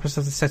and the purpose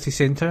of the city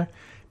centre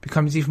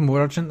becomes even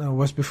more urgent than it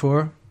was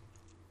before.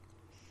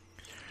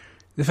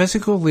 The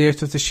physical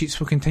layout of the streets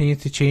will continue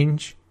to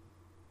change.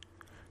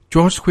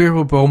 George Square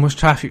will be almost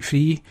traffic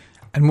free,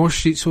 and more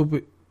streets will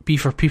be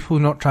for people,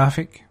 not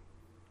traffic.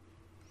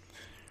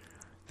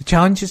 The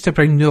challenge is to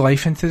bring new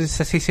life into the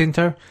city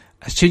centre,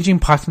 as changing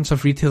patterns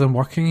of retail and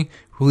working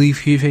will leave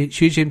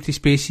huge empty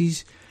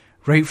spaces,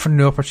 ripe for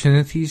new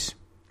opportunities.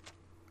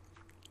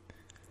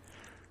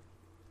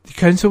 The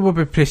council will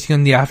be pressing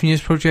on the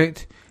Avenues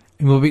project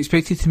and will be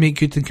expected to make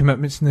good on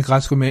commitments in the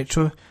Glasgow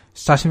Metro,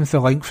 starting with the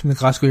link from the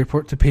Glasgow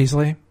Airport to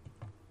Paisley.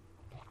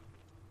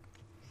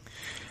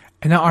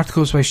 And that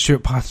article is by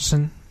Stuart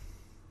Patterson.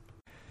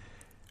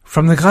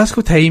 From the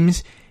Glasgow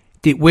Times,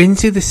 date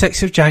Wednesday the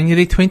 6th of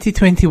January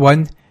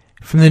 2021,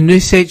 from the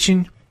news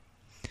section,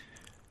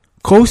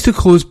 calls to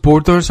close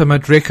borders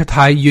amid record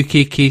high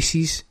UK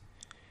cases,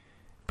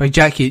 by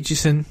Jack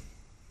Aitchison.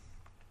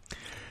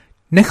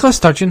 Nicola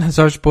Sturgeon has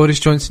urged Boris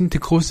Johnson to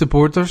close the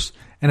borders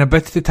in a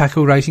bid to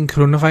tackle rising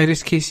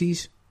coronavirus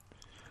cases.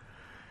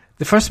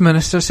 The First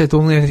Minister said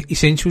only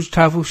essential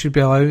travel should be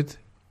allowed.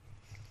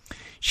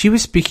 She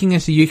was speaking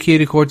as the UK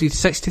recorded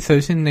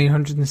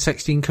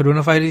 60,916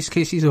 coronavirus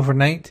cases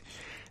overnight,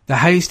 the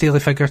highest daily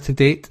figure to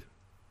date.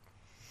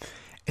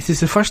 It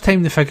is the first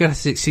time the figure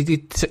has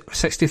exceeded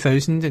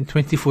 60,000 in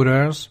 24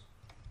 hours.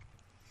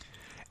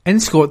 In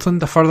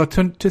Scotland, a further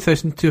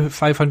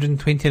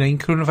 2,529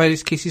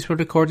 coronavirus cases were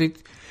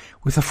recorded,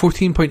 with a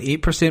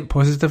 14.8%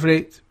 positive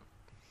rate.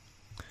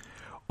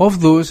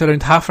 Of those,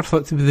 around half are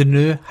thought to be the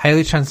new,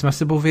 highly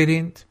transmissible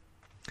variant.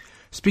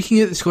 Speaking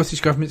at the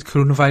Scottish Government's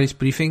coronavirus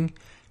briefing,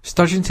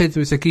 Sturgeon said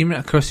there was agreement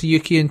across the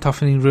UK on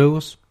toughening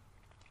rules.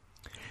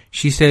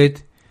 She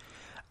said,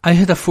 "I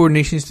had a Four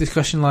Nations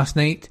discussion last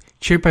night,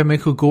 chaired by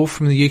Michael Gove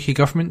from the UK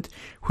government,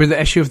 where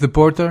the issue of the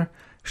border,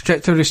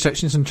 stricter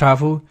restrictions on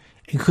travel,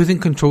 including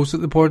controls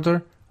at the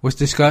border, was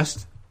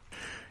discussed.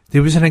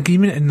 There was an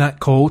agreement in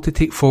that call to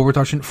take forward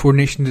urgent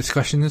four-nation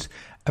discussions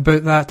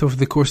about that over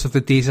the course of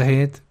the days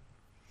ahead.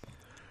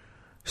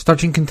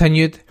 Sturgeon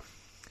continued,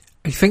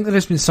 I think there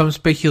has been some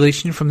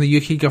speculation from the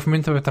UK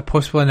government about a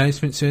possible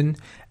announcement soon,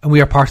 and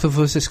we are part of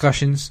those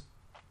discussions.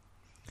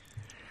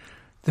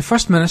 The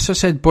First Minister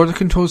said border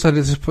controls are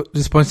the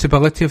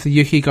responsibility of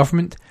the UK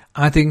government,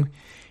 adding,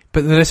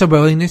 but there is a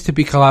willingness to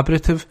be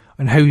collaborative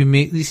on how we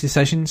make these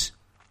decisions.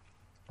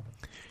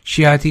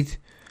 She added,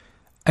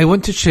 I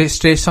want to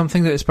stress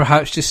something that is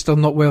perhaps just still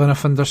not well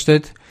enough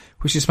understood,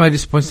 which is my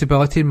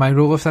responsibility and my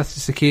role if that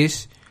is the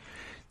case,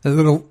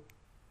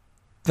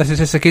 that it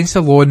is against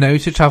the law now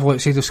to travel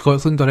outside of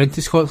Scotland or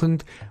into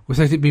Scotland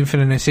without it being for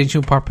an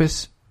essential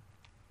purpose.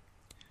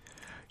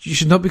 You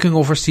should not be going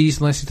overseas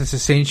unless it is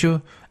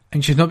essential, and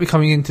you should not be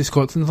coming into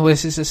Scotland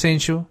unless it's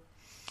essential.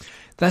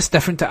 That's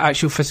different to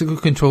actual physical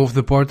control of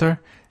the border,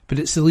 but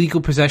it's the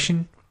legal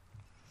position.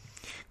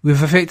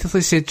 We've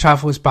effectively said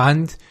travel is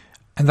banned,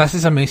 and that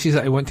is a message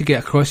that I want to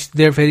get across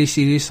there very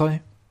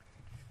seriously.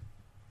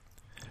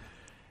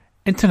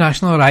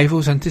 International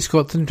arrivals into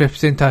Scotland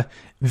represent a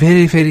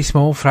very, very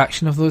small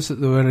fraction of those that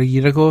there were a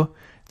year ago,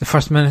 the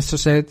First Minister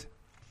said.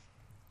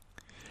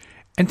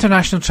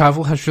 International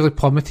travel has really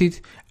plummeted,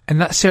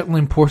 and that's certainly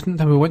important,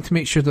 and we want to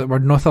make sure that we're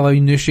not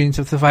allowing new strains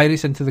of the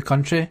virus into the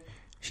country,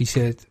 she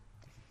said.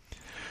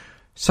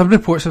 Some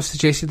reports have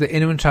suggested that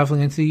anyone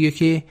travelling into the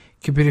UK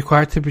could be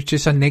required to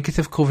produce a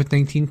negative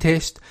COVID-19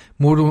 test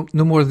no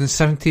more than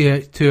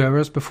 72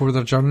 hours before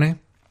their journey.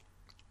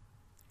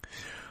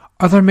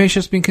 Other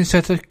measures being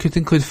considered could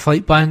include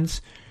flight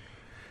bans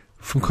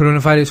from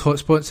coronavirus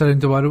hotspots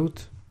around the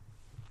world.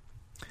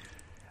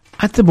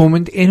 At the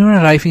moment, anyone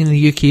arriving in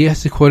the UK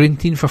has to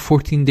quarantine for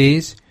 14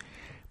 days,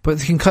 but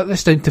they can cut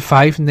this down to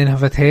 5 and then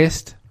have a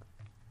test.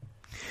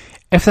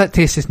 If that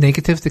test is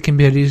negative, they can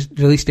be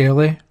released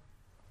early.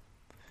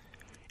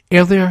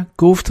 Earlier,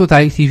 Gove told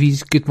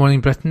ITV's Good Morning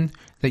Britain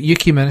that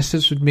UK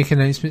ministers would make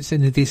announcements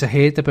in the days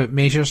ahead about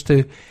measures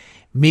to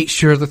make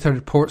sure that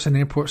our ports and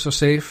airports are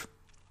safe.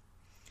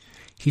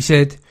 He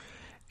said,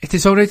 it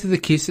is already the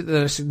case that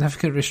there are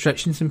significant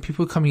restrictions on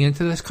people coming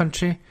into this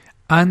country,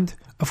 and,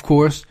 of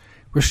course,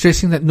 we're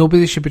stressing that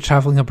nobody should be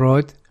travelling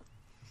abroad.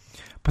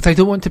 But I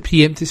don't want to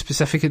preempt the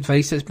specific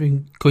advice that's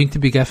going to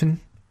be given.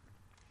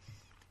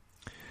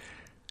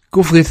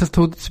 Gove later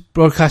told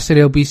broadcaster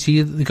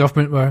LBC that the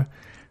government were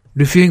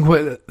reviewing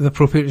what the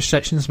appropriate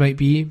restrictions might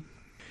be.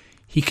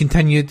 He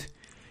continued,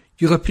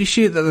 you'll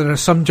appreciate that there are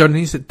some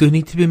journeys that do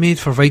need to be made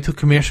for vital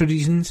commercial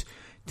reasons,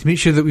 to make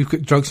sure that we've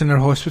got drugs in our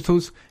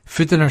hospitals,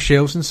 food on our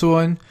shelves and so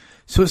on,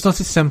 so it's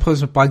not as simple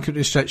as a blanket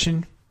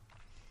restriction.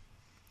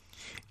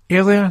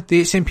 Earlier,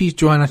 the SNP's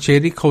Joanna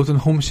Cherry called on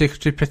Home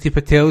Secretary Priti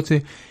Patel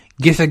to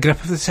get a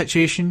grip of the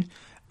situation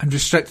and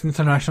restrict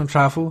international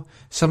travel,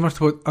 similar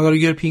to what other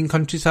European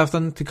countries have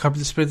done to curb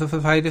the spread of the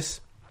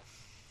virus.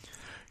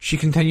 She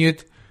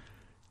continued,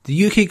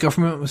 the UK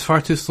government was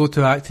far too slow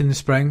to act in the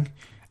spring,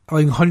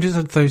 allowing hundreds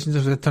of thousands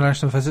of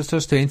international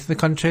visitors to enter the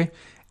country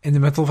in the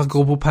middle of a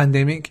global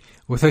pandemic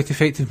without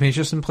effective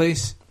measures in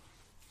place.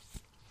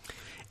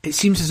 It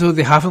seems as though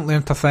they haven't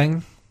learnt a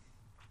thing.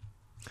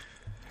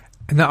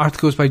 And that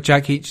article is by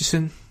Jack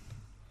Aitchison.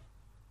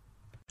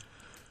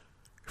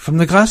 From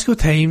the Glasgow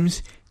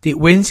Times, date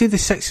Wednesday the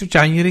 6th of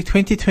January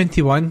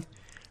 2021,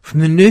 from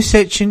the news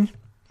section,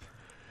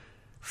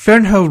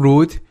 Fernhill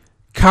Road,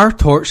 car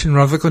torch in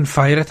Rutherglen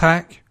fire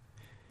attack,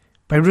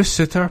 by Ruth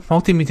Suter,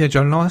 multimedia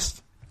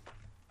journalist.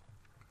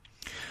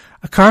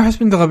 A car has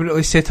been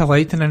deliberately set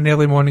alight in an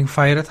early morning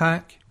fire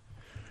attack.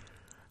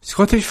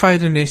 Scottish Fire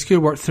and Rescue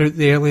worked throughout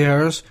the early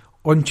hours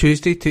on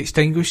Tuesday to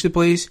extinguish the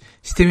blaze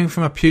stemming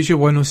from a Peugeot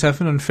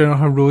 107 on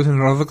Fernhill Road in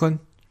Rutherglen.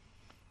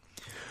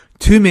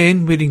 2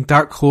 men wearing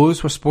dark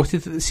clothes were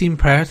spotted at the scene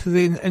prior to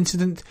the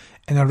incident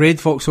in a red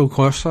Vauxhall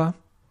Corsa.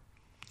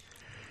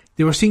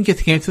 They were seen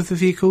getting out of the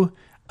vehicle,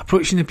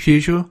 approaching the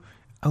Peugeot,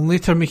 and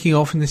later making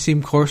off in the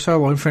same Corsa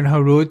along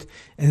Fernhill Road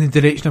in the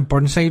direction of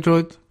Burnside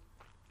Road.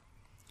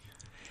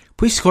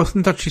 Police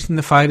Scotland are treating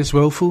the fire as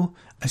willful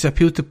as they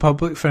appeal to the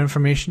public for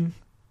information.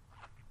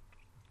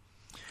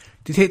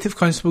 Detective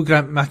Constable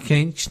Grant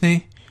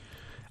McKenchnie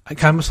at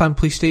Cambuslang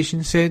Police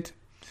Station said,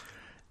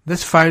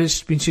 this fire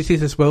has been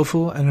treated as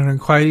willful and our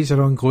inquiries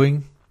are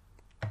ongoing.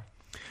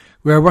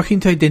 We are working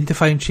to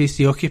identify and trace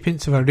the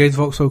occupants of a red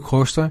Vauxhall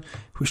Corsa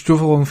which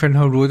drove along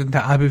Fernhill Road into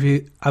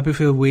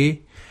Abbeyvale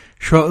Way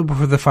shortly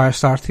before the fire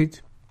started.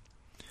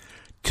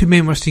 2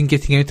 men were seen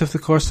getting out of the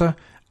Corsa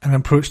and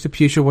approached the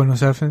Peugeot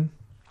 107.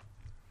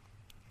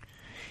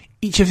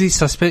 Each of these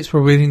suspects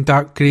were wearing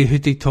dark grey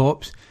hooded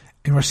tops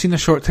and were seen a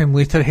short time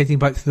later heading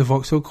back to the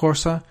Vauxhall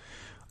Corsa,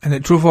 and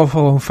it drove off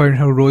along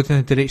Fernhill Road in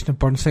the direction of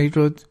Burnside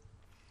Road.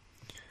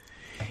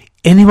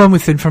 Anyone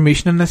with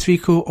information on this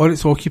vehicle or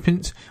its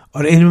occupants,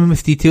 or anyone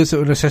with details that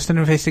would assist in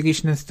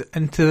investigation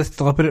into this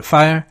deliberate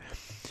fire,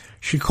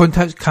 should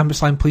contact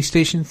Cambuslang Police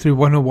Station through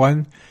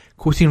 101,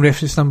 quoting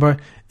reference number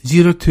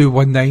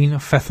 0219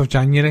 of 5th of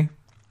January.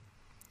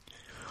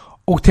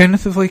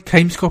 Alternatively,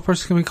 Crime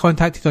Stoppers can be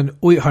contacted on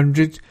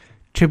 0800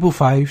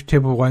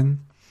 555 111,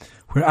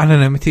 where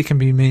anonymity can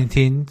be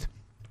maintained.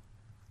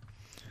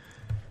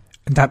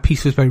 And that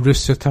piece was by Ruth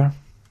Suter.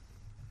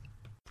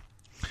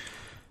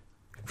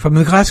 From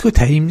the Glasgow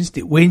Times,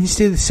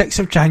 Wednesday the 6th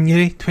of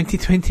January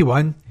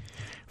 2021,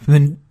 from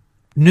the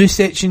news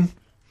section,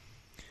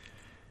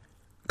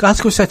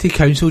 Glasgow City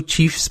Council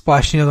chief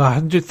splashing nearly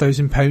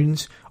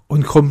 £100,000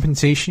 on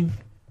compensation.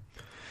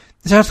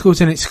 This article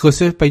is an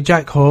exclusive by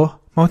Jack Haw,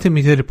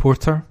 multimedia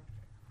reporter.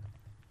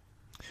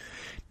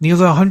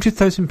 Nearly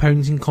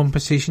 £100,000 in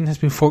compensation has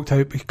been forked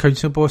out by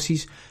council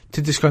bosses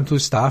to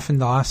disgruntled staff in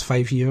the last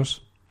 5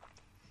 years.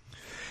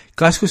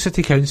 Glasgow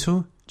City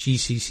Council,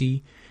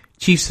 GCC,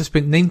 chiefs have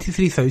spent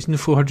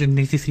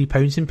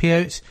 £93,483 in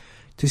payouts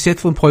to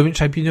settle employment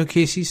tribunal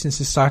cases since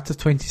the start of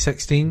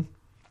 2016.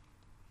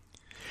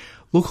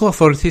 Local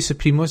authority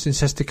Supremos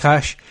insist the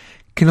cash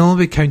can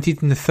only be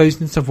counted in the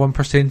thousandths of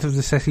 1% of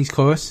the city's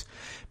costs,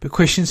 but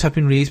questions have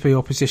been raised by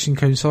opposition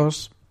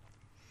councillors.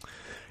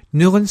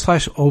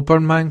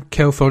 Newland/Alburn man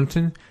Kel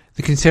Thornton,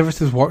 the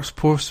Conservative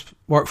workforce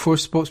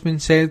spokesman,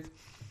 said,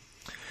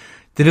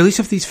 "The release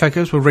of these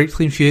figures will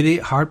rightly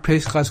infuriate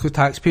hard-pressed Glasgow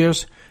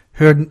taxpayers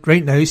who are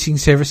right now seeing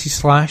services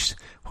slashed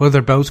while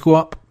their bills go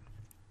up.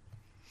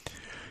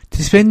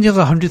 To spend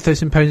nearly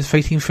 £100,000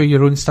 fighting for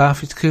your own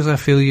staff is clearly a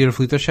failure of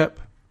leadership."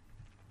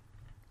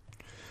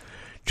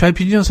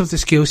 Tribunals of the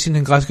scale seen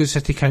in Glasgow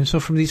City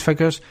Council from these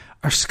figures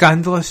are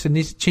scandalous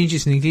and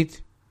changes needed.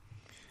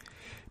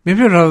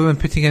 Maybe rather than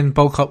putting in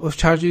bulk uplift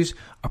charges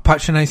or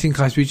patronising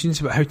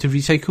Glaswegians about how to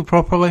recycle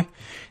properly,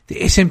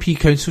 the SNP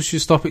Council should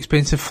stop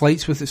expensive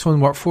flights with its own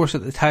workforce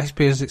at the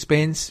taxpayers'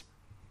 expense.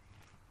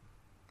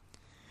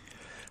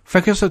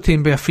 Figures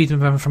obtained by a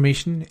Freedom of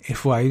Information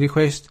 (FOI)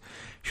 request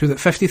show that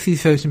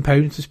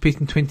 £53,000 was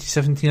paid in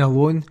 2017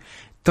 alone,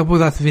 double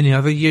that of any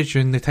other year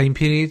during the time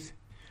period.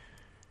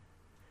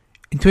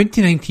 In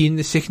 2019,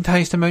 the second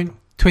highest amount,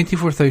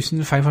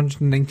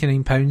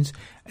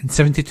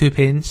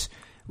 £24,599.72,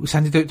 was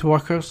handed out to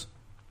workers.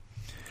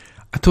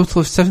 A total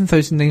of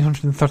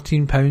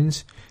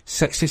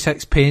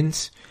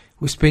 £7,913.66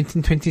 was spent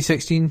in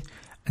 2016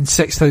 and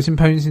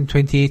 £6,000 in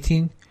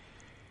 2018.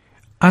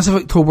 As of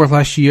October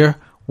last year,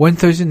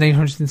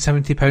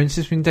 £1,970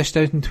 has been dished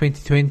out in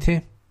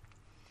 2020.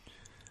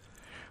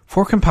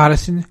 For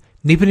comparison,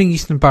 neighbouring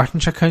Eastern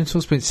Bartonshire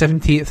Council spent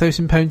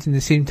 £78,000 in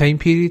the same time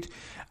period,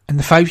 and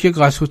the 5-year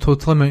Glasgow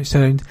total amounts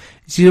to around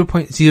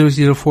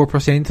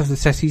 0.004% of the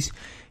city's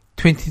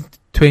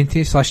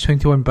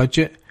 2020/21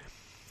 budget,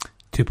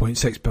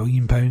 £2.6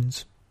 billion.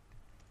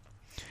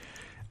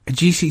 A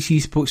GCC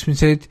spokesman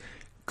said,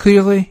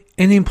 "Clearly,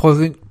 any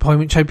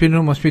employment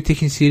tribunal must be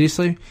taken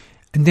seriously,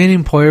 and any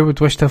employer would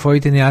wish to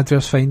avoid any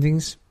adverse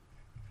findings."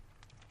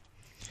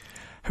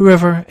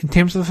 However, in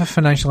terms of the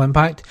financial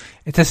impact,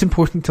 it is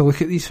important to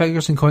look at these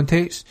figures in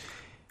context,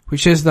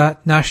 which is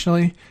that,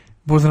 nationally,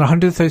 more than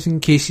 100,000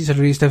 cases are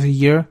raised every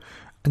year,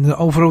 and the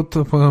overall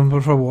number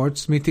of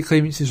awards made to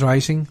claimants is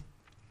rising.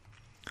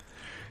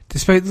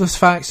 Despite those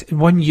facts, in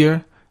 1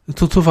 year, the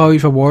total value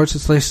of awards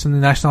is less than the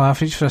national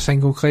average for a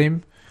single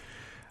claim,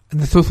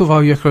 and the total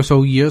value across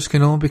all years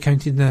can only be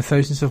counted in the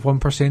thousandths of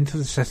 1% of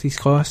the city's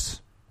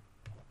costs.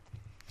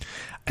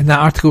 And that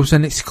article was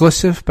an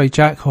exclusive by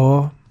Jack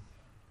Haw.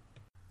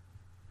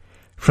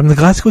 From the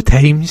Glasgow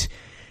Times,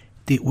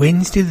 date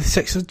Wednesday the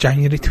 6th of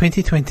January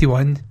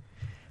 2021,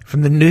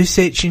 from the news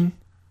section,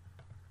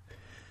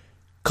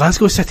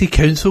 Glasgow City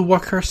Council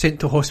worker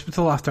sent to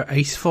hospital after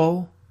ice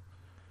fall.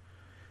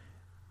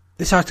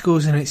 This article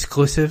is an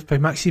exclusive by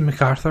Maxine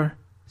MacArthur,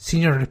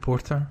 senior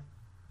reporter.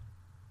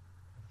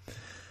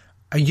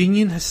 A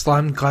union has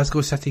slammed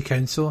Glasgow City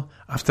Council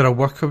after a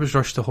worker was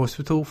rushed to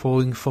hospital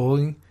following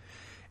falling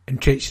in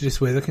treacherous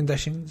weather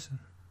conditions.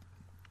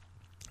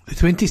 The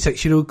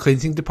 26-year-old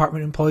cleansing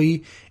department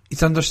employee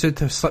is understood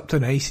to have slipped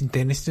on ice in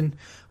Denniston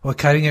while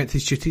carrying out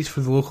his duties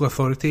for the local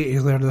authority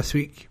earlier this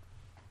week.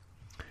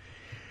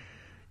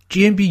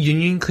 G&B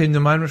Union claimed the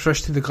man was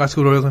rushed to the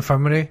Glasgow Royal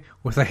Infirmary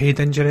with a head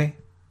injury.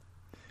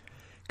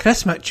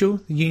 Chris Mitchell,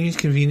 the union's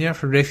convener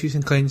for refuse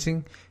and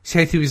cleansing,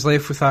 said he was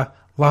left with a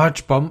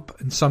large bump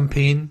and some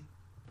pain.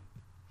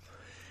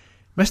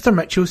 Mr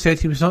Mitchell said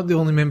he was not the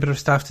only member of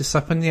staff to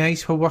slip on the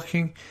ice while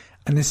working,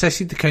 and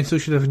insisted the council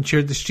should have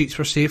ensured the streets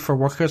were safe for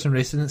workers and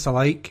residents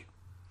alike.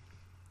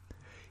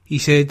 He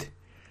said,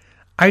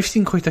 "I've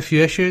seen quite a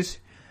few issues.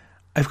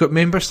 I've got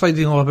members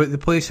sliding all about the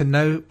place and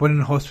now one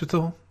in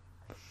hospital.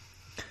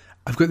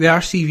 I've got the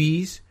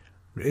RCVs,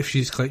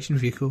 refuse collection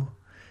vehicle,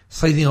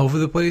 sliding all over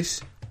the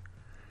place.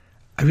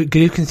 I've got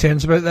grave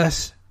concerns about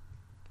this.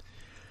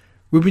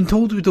 We've been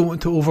told we don't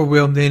want to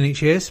overwhelm the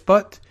NHS,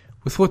 but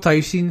with what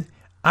I've seen,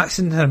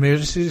 accident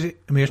and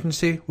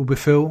emergency will be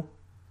full."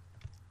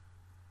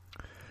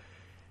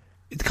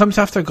 It comes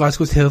after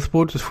Glasgow's Health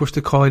Board was forced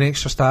to call in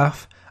extra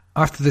staff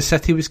after the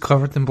city was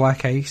covered in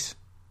black ice.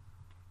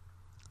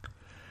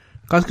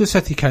 Glasgow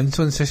City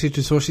Council insisted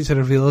resources are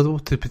available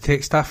to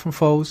protect staff from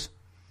falls.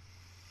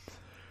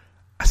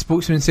 A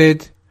spokesman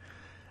said,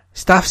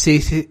 Staff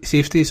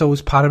safety is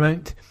always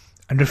paramount,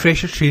 and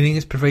refresher training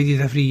is provided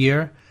every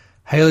year,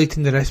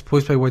 highlighting the risk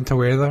posed by winter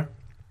weather.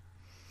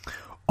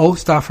 All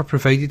staff are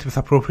provided with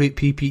appropriate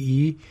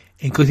PPE,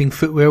 including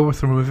footwear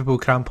with removable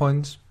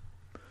crampons.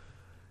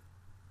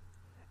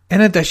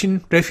 In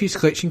addition, refuse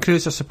collection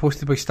crews are supposed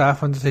to be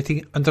staff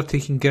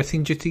undertaking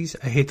gritting duties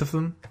ahead of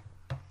them.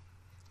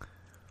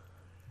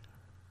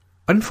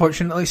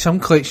 Unfortunately, some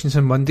collections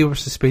on Monday were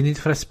suspended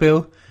for a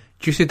spell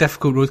due to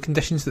difficult road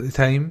conditions at the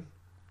time.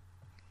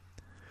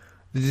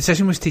 The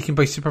decision was taken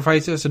by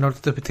supervisors in order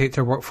to protect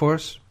their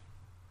workforce.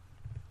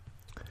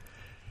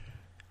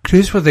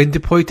 Crews were then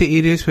deployed to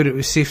areas where it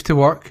was safe to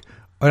work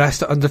or asked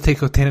to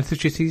undertake alternative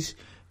duties,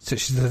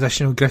 such as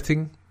additional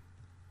gritting.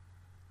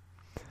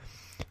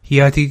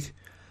 He added,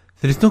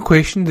 "There is no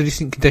question the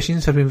recent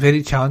conditions have been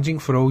very challenging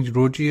for all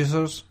road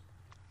users.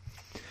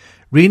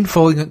 Rain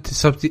falling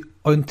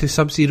onto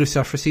sub-zero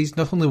surfaces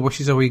not only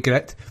washes away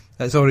grit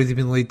that has already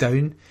been laid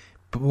down,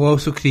 but will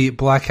also create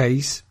black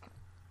ice.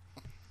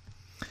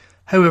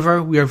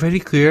 However, we are very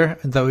clear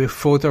in that we have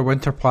followed our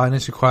winter plan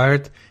as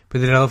required by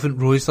the relevant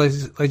roads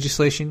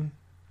legislation.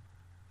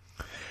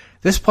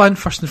 This plan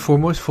first and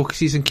foremost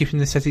focuses on keeping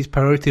the city's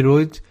priority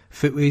roads,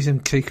 footways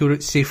and cycle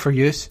routes safe for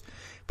use,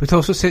 but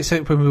also sets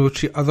out when we will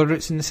treat other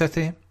routes in the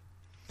city.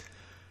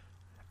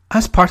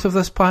 As part of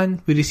this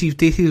plan, we receive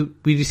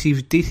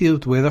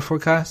detailed weather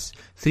forecasts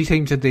 3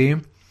 times a day,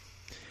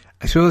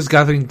 as well as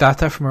gathering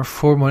data from our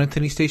 4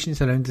 monitoring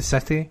stations around the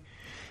city,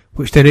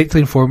 which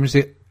directly informs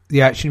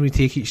the action we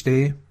take each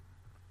day.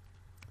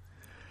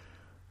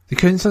 The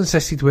Council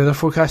insisted weather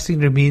forecasting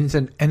remains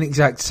an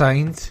inexact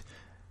science,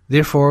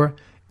 therefore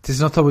it is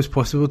not always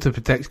possible to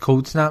predict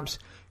cold snaps,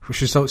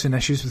 which results in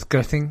issues with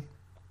gritting.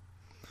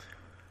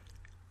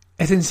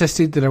 It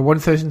insisted there are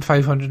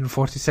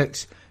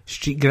 1,546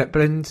 street grit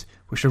bins,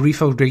 which are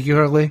refilled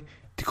regularly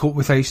to cope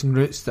with ice and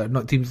routes that are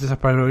not deemed as a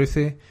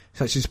priority,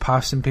 such as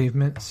paths and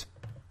pavements."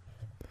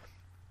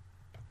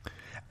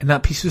 And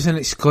that piece was an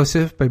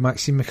exclusive by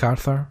Maxine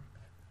MacArthur.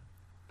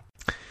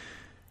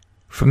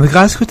 From the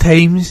Glasgow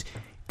Times,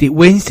 date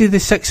Wednesday the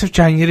 6th of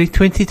January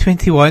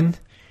 2021.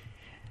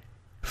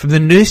 From the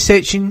news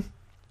section,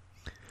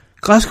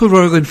 Glasgow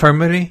Royal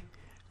Infirmary,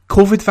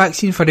 COVID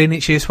vaccine for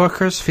NHS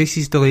workers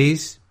faces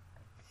delays,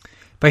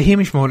 by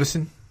Hamish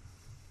Morrison.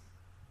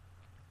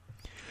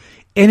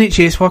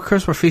 NHS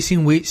workers were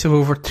facing waits of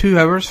over 2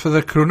 hours for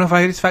their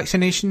coronavirus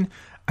vaccination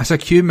as a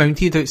queue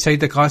mounted outside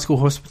the Glasgow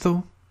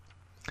hospital.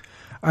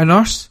 A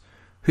nurse,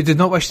 who did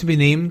not wish to be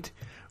named,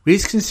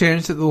 raised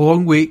concerns that the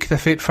long wait could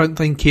affect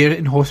frontline care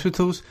in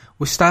hospitals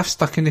with staff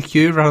stuck in the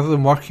queue rather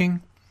than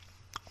working.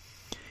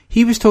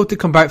 He was told to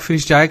come back for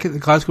his jag at the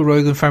Glasgow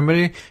Royal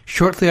Infirmary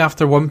shortly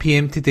after 1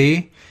 p.m.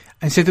 today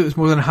and said it was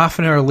more than half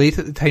an hour late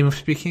at the time of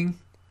speaking.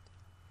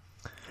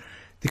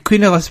 The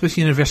Queen Elizabeth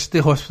University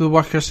Hospital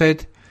worker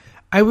said,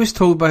 "I was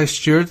told by a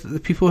steward that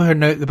the people who are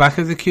now at the back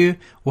of the queue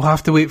will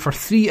have to wait for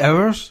 3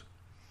 hours.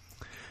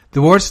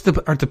 The wards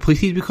are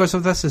depleted because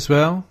of this as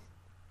well."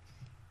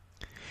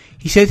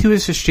 He said he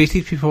was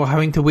frustrated people were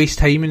having to waste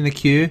time in the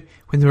queue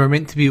when they were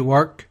meant to be at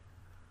work.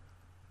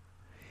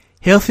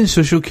 Health and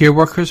social care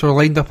workers were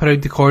lined up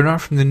around the corner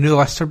from the new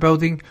Lister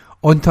building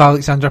onto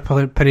Alexandra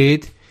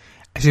Parade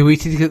as they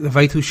waited to get the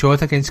vital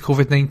shot against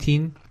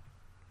COVID-19.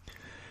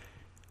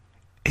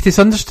 It is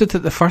understood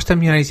that the first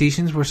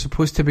immunisations were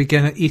supposed to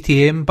begin at 8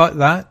 a.m, but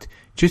that,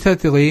 due to a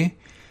delay,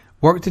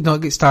 work did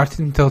not get started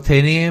until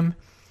 10 a.m,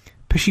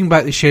 pushing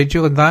back the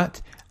schedule, and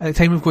that, at the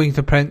time of going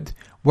to print,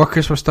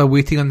 workers were still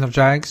waiting on their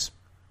jags.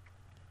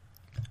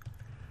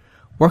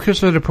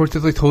 Workers were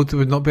reportedly told they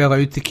would not be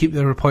allowed to keep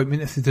their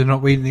appointment if they did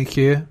not wait in the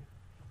queue.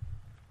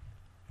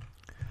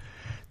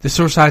 The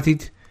source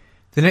added,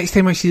 "The next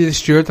time I see the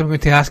steward, I'm going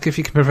to ask if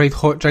he can provide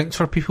hot drinks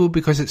for people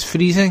because it's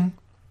freezing."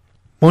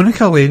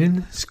 Monica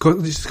Lennon,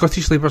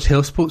 Scottish Labour's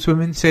health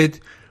spokeswoman, said,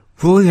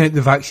 "Rolling out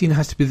the vaccine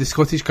has to be the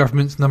Scottish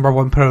Government's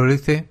 #1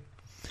 priority.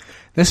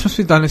 This must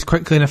be done as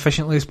quickly and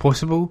efficiently as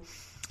possible,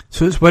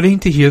 so it's worrying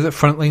to hear that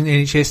frontline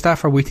NHS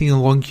staff are waiting in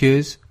long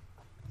queues.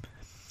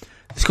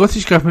 The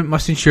Scottish Government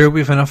must ensure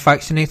we have enough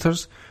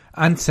vaccinators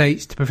and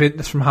sites to prevent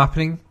this from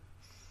happening.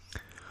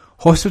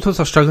 Hospitals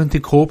are struggling to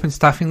cope and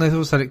staffing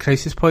levels are at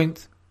crisis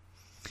point.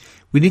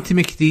 We need to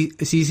make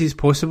it as easy as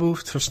possible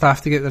for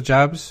staff to get their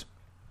jabs."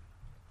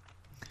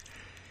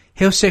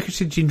 Health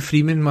Secretary Jean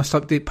Freeman must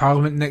update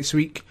Parliament next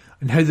week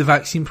on how the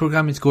vaccine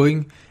programme is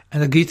going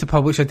and agree to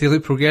publish a daily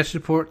progress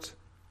report.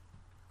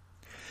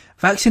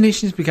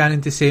 Vaccinations began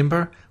in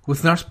December,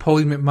 with nurse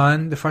Polly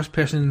McMahon the first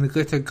person in the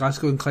Greater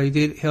Glasgow and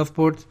Clyde Health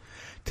Board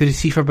to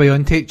receive her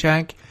BioNTech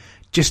jab,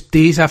 just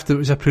days after it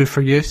was approved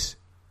for use.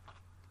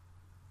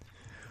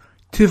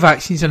 2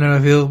 vaccines are now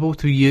available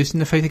to be used in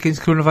the fight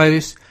against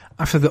coronavirus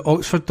after the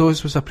Oxford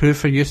dose was approved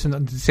for use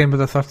on December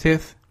the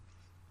 30th.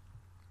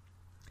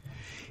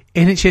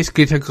 NHS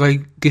Greater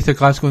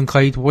Glasgow and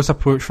Clyde was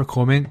approached for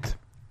comment.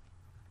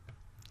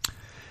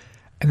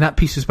 And that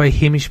piece was by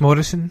Hamish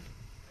Morrison.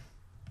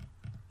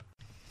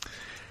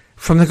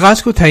 From the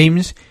Glasgow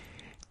Times,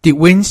 date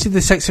Wednesday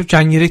the 6th of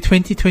January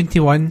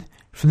 2021,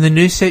 from the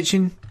news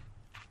section,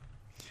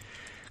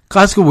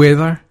 Glasgow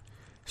weather.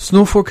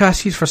 Snow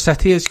forecasted for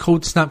city as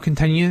cold snap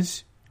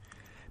continues.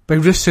 By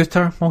Ruth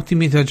Suter,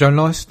 multimedia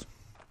journalist.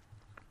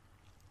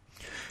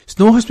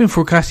 Snow has been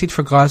forecasted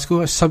for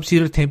Glasgow as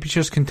sub-zero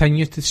temperatures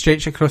continue to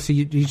stretch across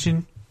the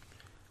region.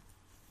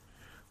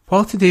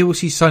 While today will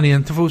see sunny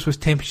intervals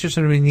with temperatures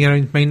remaining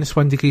around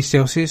 -1 degree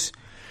Celsius,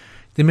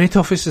 the Met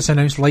Office has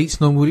announced light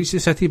snow will reach the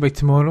city by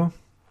tomorrow.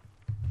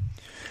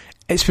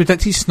 It's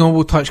predicted snow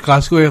will touch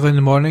Glasgow early in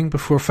the morning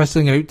before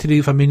fizzling out to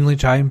leave a mainly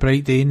dry and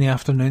bright day in the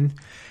afternoon,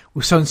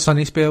 with some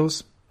sunny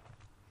spells.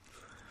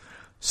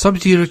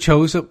 Sub-zero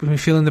chills that we've been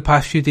feeling the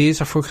past few days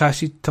are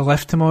forecasted to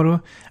lift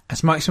tomorrow,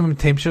 as maximum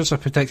temperatures are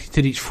predicted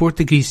to reach 4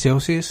 degrees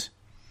Celsius.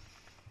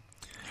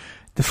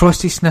 The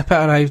frosty snippet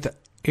arrived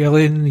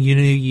early in the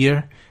new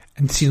year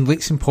and seen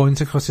lakes and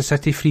ponds across the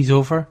city freeze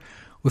over,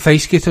 with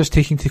ice skaters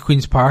taking to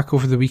Queen's Park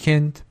over the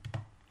weekend.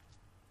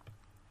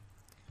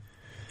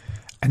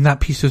 And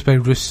that piece was by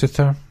Ruth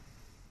Suter.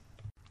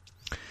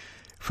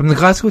 From the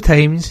Glasgow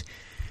Times,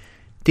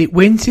 date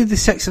Wednesday the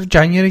 6th of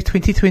January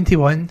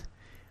 2021,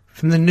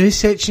 from the news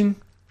section,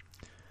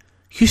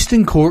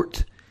 Houston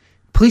Court,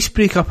 police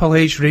break up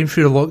alleged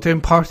Renfrew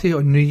lockdown party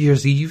on New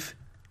Year's Eve,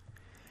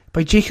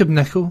 by Jacob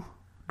Nichol,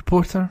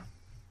 reporter.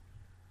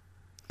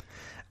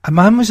 A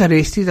man was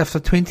arrested after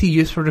 20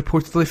 youths were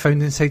reportedly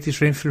found inside his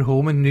Renfrew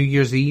home on New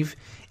Year's Eve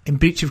in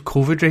breach of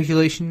COVID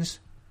regulations.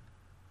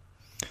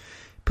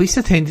 Police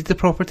attended the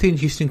property in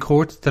Houston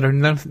Court at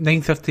around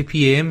 9:30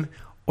 p.m.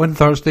 on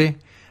Thursday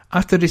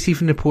after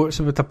receiving reports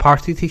about a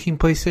party taking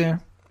place there.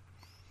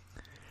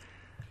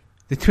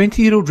 The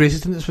 20-year-old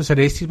resident was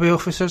arrested by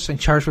officers and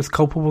charged with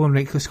culpable and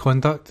reckless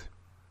conduct.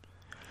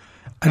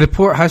 A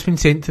report has been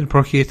sent to the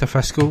Procurator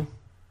Fiscal.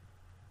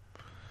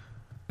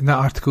 And that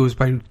article is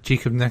by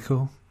Jacob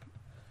Nichol.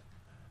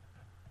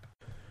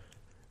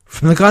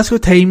 From the Glasgow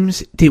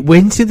Times, date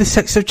Wednesday the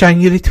 6th of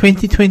January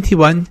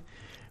 2021,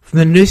 from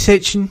the news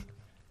section,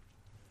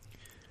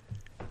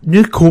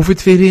 new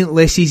COVID variant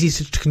less easy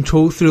to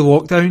control through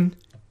lockdown,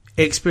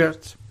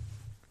 experts.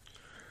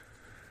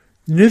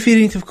 The new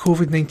variant of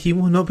COVID-19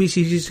 will not be as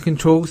easy to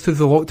control through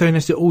the lockdown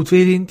as the old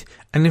variant,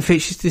 an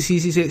infectious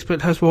diseases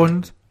expert has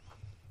warned.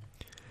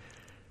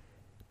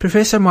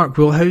 Professor Mark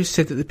Wilhouse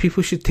said that the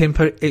people should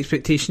temper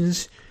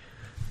expectations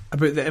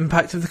about the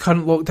impact of the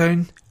current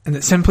lockdown, and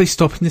that simply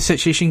stopping the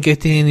situation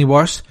getting any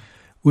worse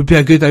would be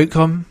a good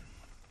outcome.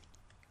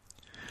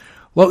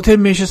 Lockdown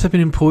measures have been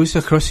imposed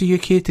across the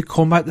UK to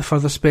combat the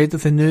further spread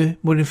of the new,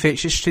 more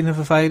infectious strain of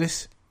the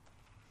virus.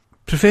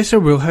 Professor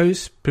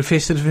Wilhouse,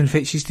 Professor of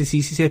Infectious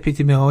Diseases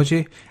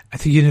Epidemiology at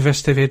the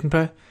University of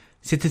Edinburgh,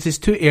 said it is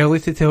too early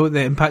to tell what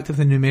the impact of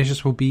the new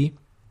measures will be.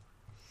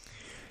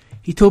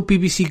 He told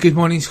BBC Good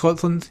Morning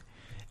Scotland,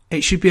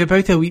 "It should be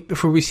about a week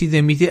before we see the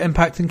immediate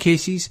impact on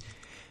cases.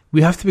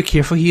 We have to be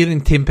careful here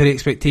and temper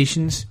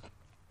expectations.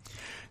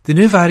 The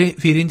new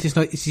variant is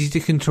not as easy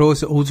to control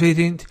as the old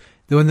variant,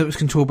 the one that was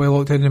controlled by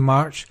lockdown in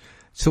March,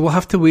 so we'll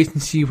have to wait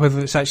and see whether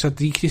it's actually a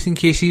decrease in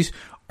cases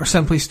or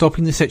simply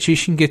stopping the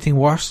situation getting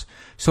worse,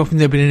 stopping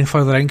there being any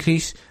further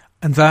increase,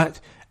 and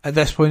that, at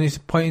this point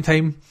in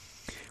time,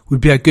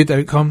 would be a good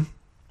outcome."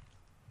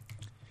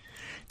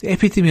 The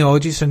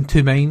epidemiologists are in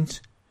two minds.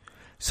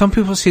 Some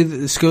people say that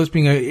the schools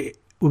being out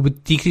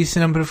would decrease the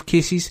number of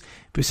cases,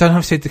 but some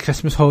have said the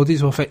Christmas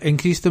holidays will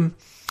increase them.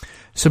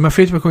 So I'm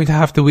afraid we're going to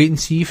have to wait and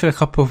see for a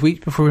couple of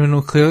weeks before we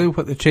know clearly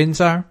what the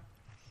trends are.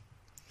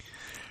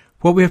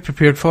 What we have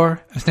prepared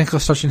for, as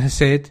Nicola Sturgeon has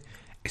said,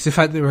 is the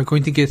fact that we're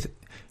going to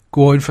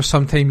go on for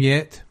some time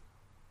yet.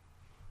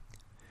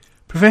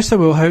 Professor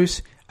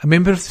Wilhouse, a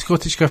member of the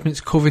Scottish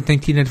Government's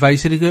COVID-19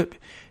 advisory group,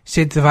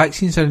 said the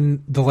vaccines are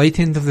in the light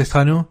end of the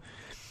tunnel,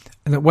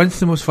 and that once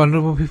the most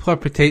vulnerable people are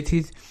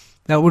protected,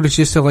 that will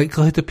reduce the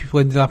likelihood of people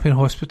ending up in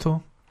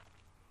hospital.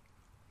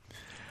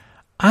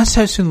 Asked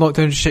how soon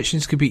lockdown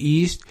restrictions could be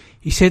eased,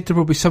 he said there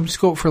will be some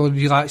scope for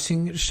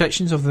relaxing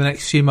restrictions over the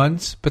next few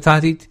months, but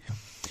added,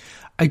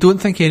 "I don't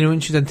think anyone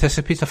should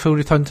anticipate a full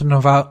return to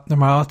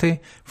normality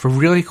for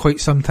really quite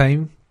some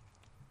time."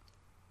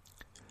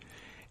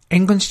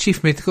 England's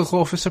Chief Medical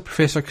Officer,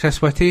 Professor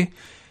Chris Whitty,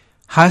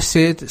 has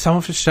said that some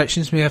of the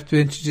restrictions may have to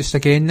be introduced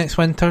again next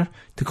winter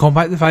to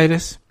combat the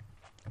virus.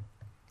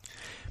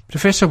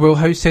 Professor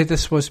Wilhouse said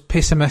this was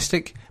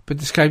pessimistic, but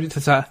described it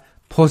as a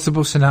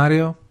plausible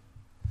scenario.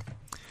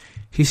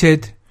 He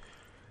said,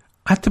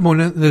 "At the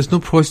moment, there's no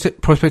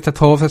prospect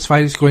at all of this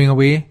virus going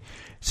away,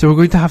 so we're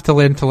going to have to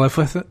learn to live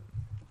with it.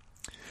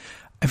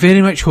 I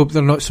very much hope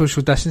they're not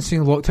social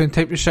distancing, lockdown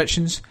type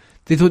restrictions.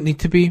 They don't need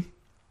to be.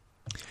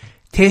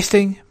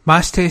 Testing,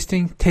 mass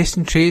testing, test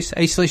and trace,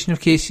 isolation of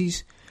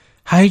cases,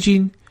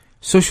 hygiene,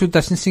 social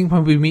distancing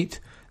when we meet,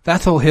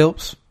 that all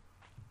helps.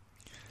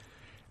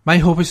 My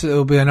hope is that it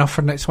will be enough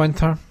for next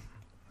winter."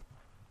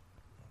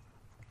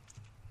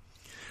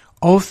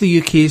 All of the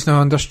UK is now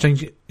under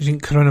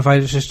stringent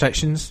coronavirus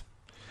restrictions.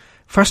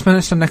 First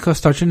Minister Nicola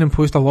Sturgeon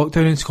imposed a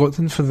lockdown in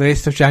Scotland for the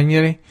rest of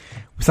January,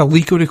 with a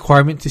legal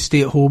requirement to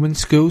stay at home and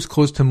schools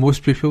closed to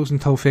most pupils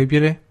until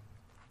February.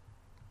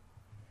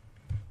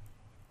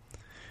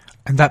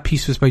 And that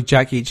piece was by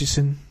Jack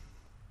Aitchison.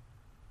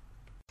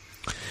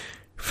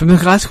 From the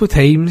Glasgow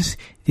Times,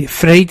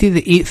 Friday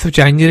the 8th of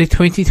January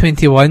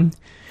 2021,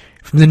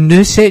 from the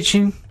news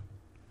section,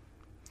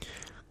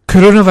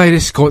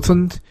 Coronavirus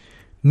Scotland,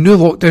 new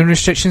lockdown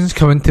restrictions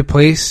come into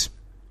place,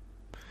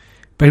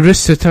 by Ruth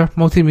Souter,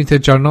 multimedia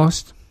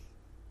journalist.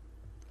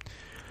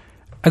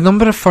 A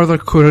number of further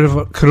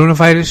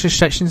coronavirus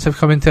restrictions have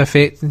come into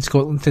effect in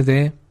Scotland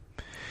today.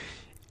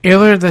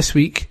 Earlier this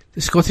week,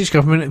 the Scottish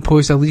Government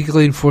imposed a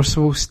legally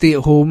enforceable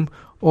stay-at-home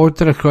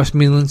order across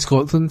mainland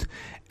Scotland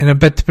in a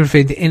bid to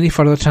prevent any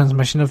further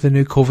transmission of the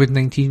new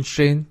COVID-19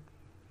 strain.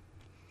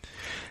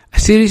 A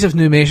series of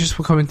new measures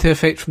will come into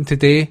effect from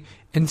today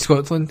in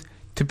Scotland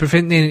to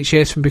prevent the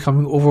NHS from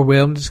becoming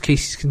overwhelmed as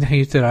cases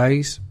continue to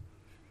rise.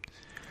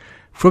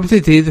 From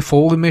today, the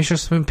following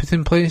measures have been put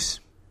in place.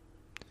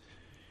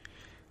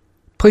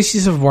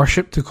 Places of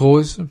worship to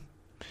close.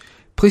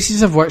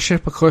 Places of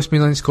worship across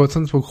mainland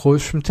Scotland will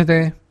close from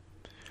today.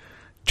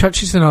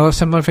 Churches and other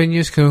similar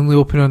venues can only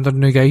open under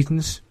new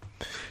guidance,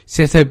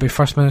 set out by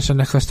First Minister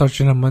Nicola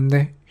Sturgeon on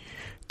Monday,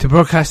 to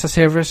broadcast a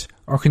service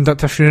or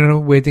conduct a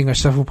funeral, wedding or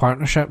civil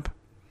partnership.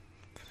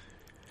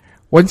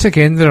 Once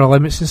again, there are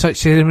limits in such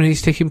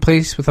ceremonies taking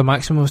place, with a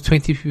maximum of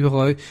 20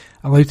 people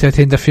allowed to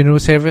attend a funeral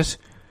service.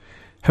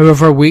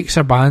 However, wakes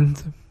are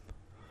banned.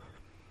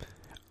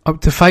 Up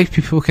to 5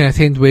 people can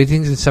attend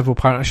weddings and civil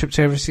partnership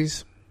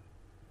services.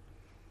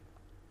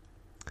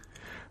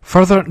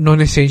 Further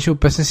non-essential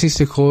businesses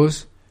to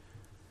close.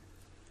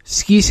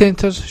 Ski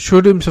centres,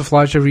 showrooms of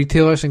larger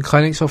retailers and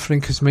clinics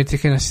offering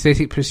cosmetic and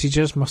aesthetic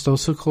procedures must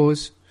also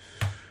close.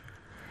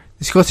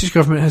 The Scottish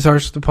Government has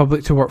urged the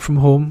public to work from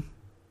home.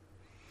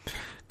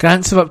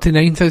 Grants of up to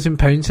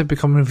 £9,000 have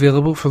become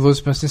available for those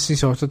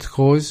businesses ordered to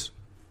close.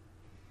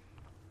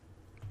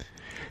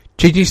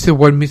 Changes to the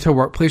 1 metre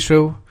workplace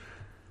rule.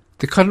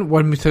 The current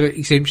 1 metre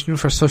exemption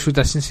for social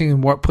distancing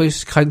in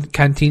workplace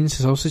canteens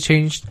has also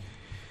changed.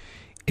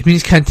 It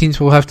means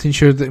canteens will have to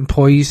ensure that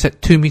employees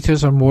sit 2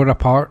 metres or more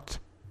apart.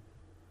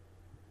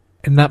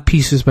 And that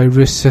piece was by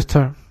Ruth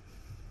Souter.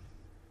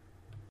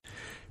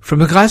 From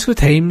the Glasgow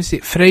Times,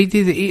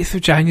 Friday the 8th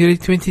of January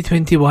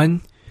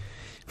 2021,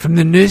 from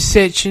the news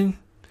section,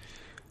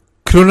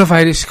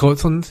 Coronavirus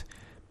Scotland,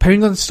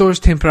 Poundland stores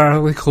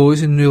temporarily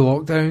close in new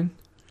lockdown,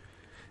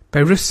 by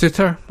Ruth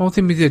Souter,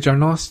 multimedia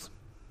journalist.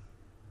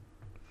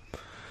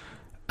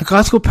 A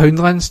Glasgow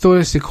Poundland store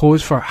is to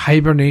close for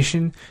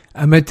hibernation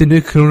amid the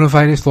new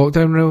coronavirus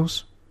lockdown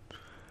rules.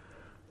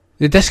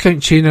 The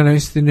discount chain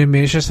announced the new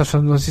measures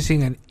after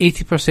noticing an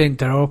 80%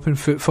 drop in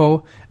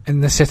footfall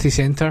in the city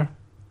centre.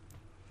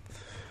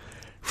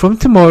 From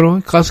tomorrow,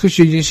 Glasgow's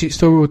Union Street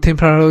store will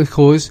temporarily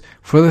close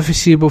for the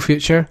foreseeable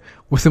future,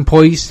 with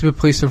employees to be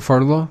placed on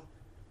furlough.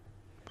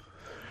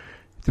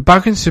 The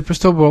Bargain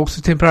Superstore will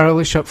also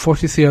temporarily shut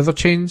 43 other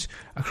chains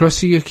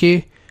across the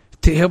UK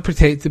to help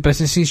protect the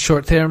businesses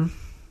short term.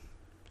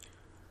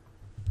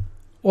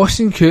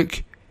 Austin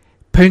Cook,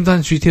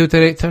 Poundland's retail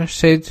director,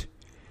 said,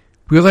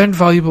 "We learned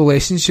valuable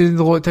lessons during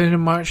the lockdown in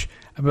March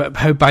about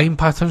how buying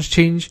patterns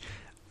change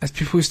as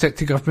people stick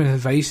to government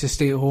advice to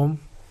stay at home.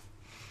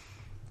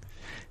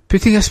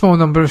 Putting a small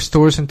number of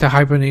stores into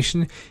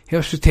hibernation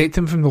helps protect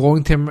them from the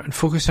long term and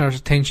focus our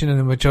attention on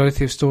the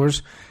majority of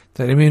stores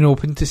that remain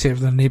open to serve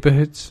their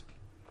neighbourhoods.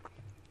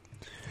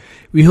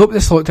 We hope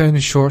this lockdown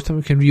is short and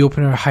we can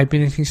reopen our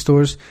hibernating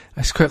stores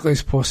as quickly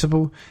as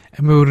possible,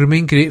 and we will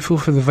remain grateful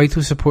for the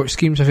vital support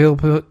schemes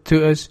available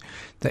to us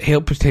that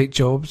help protect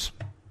jobs."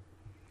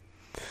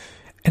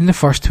 In the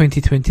first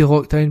 2020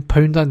 lockdown,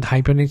 Poundland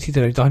hibernated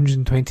around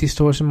 120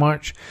 stores in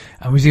March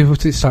and was able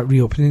to start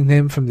reopening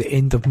them from the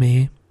end of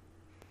May.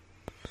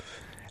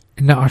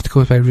 And that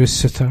article is by Ruth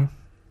Souter.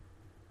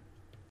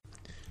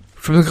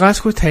 From the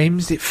Glasgow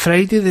Times,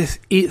 Friday the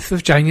 8th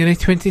of January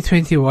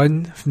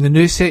 2021, from the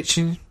news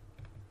section,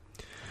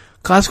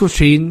 Glasgow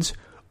trains,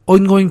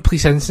 ongoing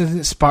police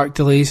incidents spark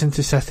delays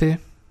into city,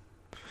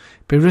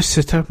 by Ruth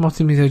Souter,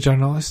 multimedia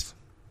journalist.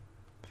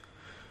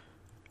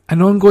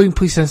 An ongoing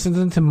police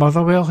incident in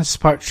Motherwell has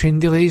sparked train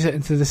delays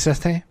into the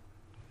city.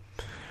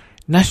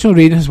 National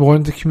Rail has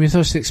warned the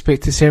commuters to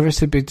expect the service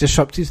to be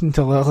disrupted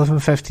until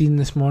 11:15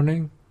 this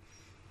morning.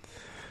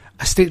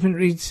 A statement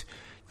reads,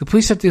 "The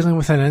police are dealing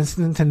with an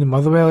incident in the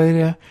Motherwell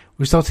area,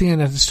 resulting in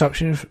a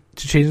disruption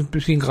to trains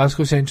between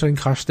Glasgow Central and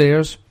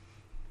Carstairs.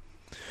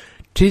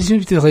 Trains may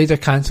be delayed or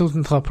cancelled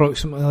until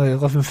approximately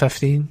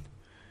 11:15.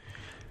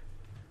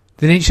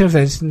 The nature of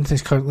the incident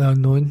is currently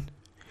unknown.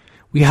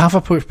 We have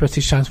approached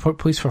British Transport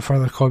Police for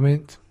further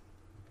comment."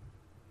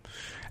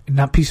 And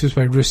that piece was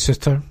by Ruth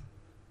Souter.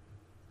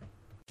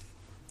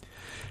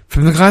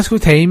 From the Glasgow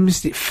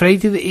Times,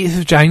 Friday the 8th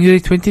of January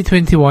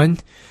 2021,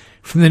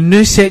 from the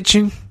news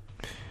section,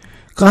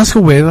 Glasgow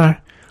weather,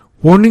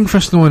 warning for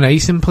snow and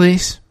ice in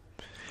place,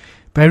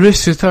 by Ruth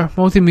Souter,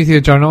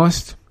 multimedia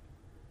journalist.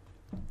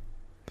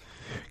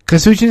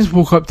 Glaswegians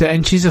woke up to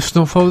inches of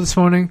snowfall this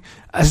morning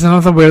as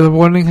another weather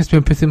warning has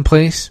been put in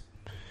place.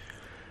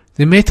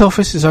 The Met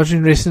Office is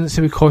urging residents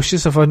to be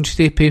cautious of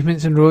unsteady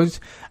pavements and roads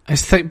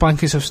as thick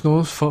blankets of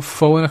snow have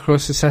fallen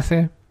across the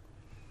city.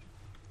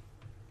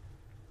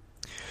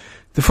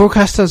 The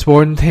forecast has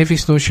warned heavy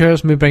snow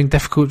showers may bring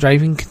difficult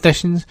driving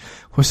conditions,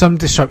 with some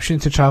disruption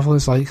to travel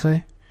is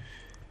likely.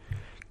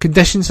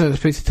 Conditions are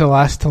expected to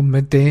last till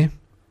midday.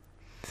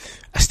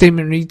 A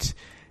statement reads,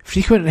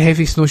 frequent and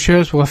heavy snow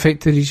showers will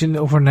affect the region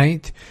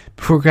overnight,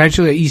 before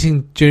gradually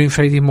easing during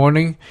Friday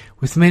morning,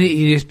 with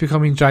many areas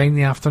becoming dry in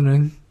the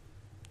afternoon.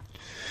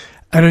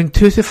 Around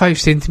 2 to 5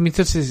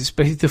 centimetres is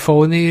expected to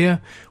fall in the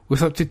area,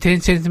 with up to 10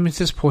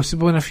 centimetres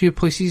possible in a few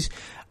places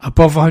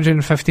above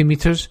 150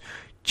 metres,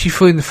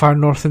 chiefly in the far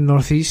north and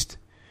northeast.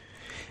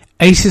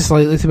 Ice is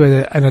likely to be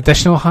an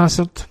additional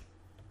hazard.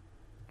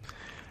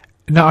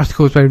 And that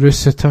article is by Ruth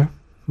Suter,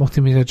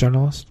 multimedia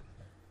journalist.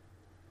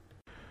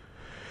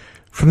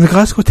 From the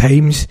Glasgow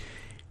Times,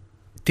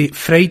 date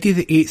Friday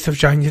the 8th of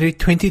January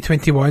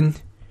 2021,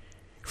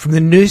 from the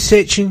news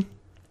section,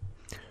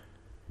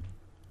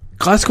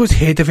 Glasgow's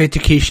Head of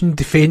Education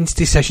defends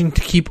decision to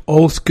keep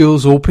all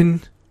schools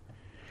open,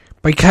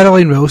 by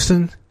Caroline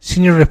Wilson,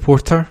 senior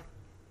reporter.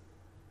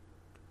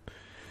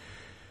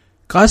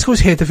 Glasgow's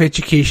Head of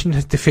Education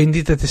has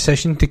defended the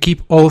decision to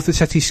keep all of the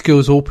city's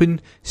schools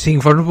open,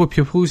 saying vulnerable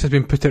pupils had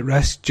been put at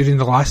risk during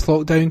the last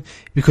lockdown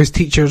because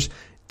teachers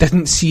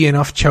didn't see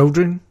enough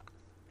children.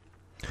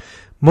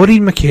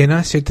 Maureen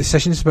McKenna said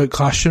decisions about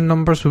classroom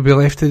numbers will be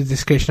left to the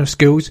discretion of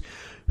schools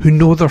who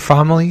know their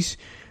families,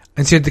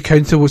 and said the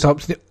council was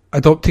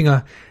adopting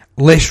a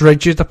less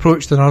rigid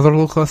approach than other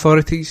local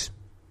authorities.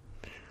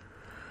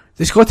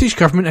 The Scottish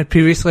Government had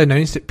previously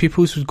announced that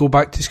pupils would go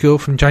back to school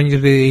from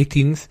January the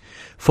 18th,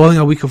 following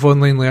a week of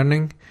online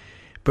learning,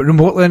 but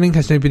remote learning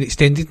has now been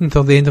extended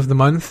until the end of the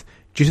month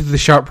due to the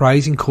sharp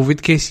rise in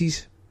COVID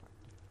cases.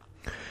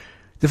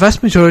 The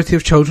vast majority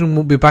of children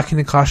won't be back in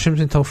the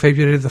classrooms until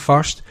February the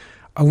 1st,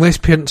 unless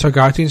parents or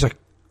guardians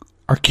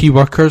are key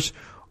workers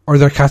or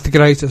they're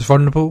categorised as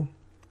vulnerable.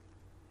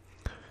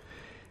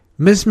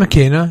 Ms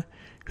McKenna,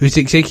 who is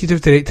the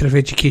Executive Director of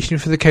Education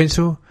for the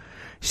Council,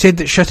 said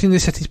that shutting the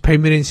city's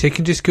primary and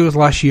secondary schools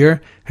last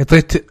year had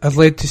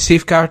led to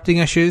safeguarding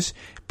issues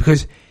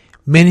because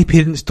many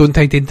parents don't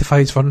identify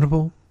as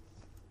vulnerable.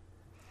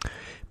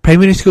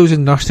 Primary schools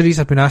and nurseries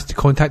have been asked to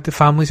contact the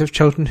families of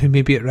children who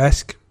may be at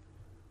risk.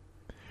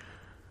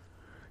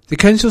 The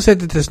council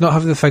said it does not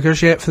have the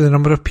figures yet for the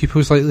number of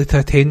pupils likely to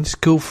attend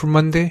school from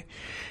Monday,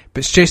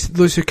 but stressed that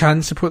those who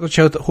can support their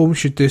child at home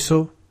should do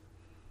so.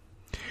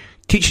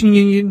 Teaching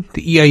Union,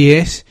 the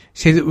EIS,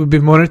 said it would be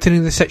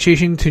monitoring the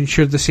situation to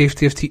ensure the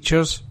safety of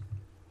teachers.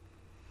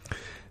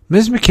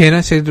 Ms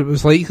McKenna said it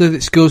was likely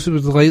that schools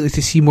would be likely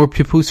to see more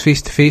pupils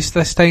face to face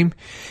this time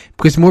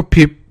because more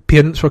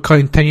parents were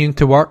continuing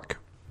to work.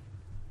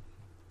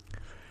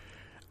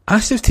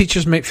 Asked if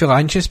teachers might feel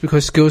anxious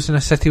because schools in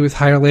a city with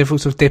higher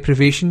levels of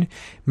deprivation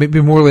might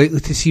be more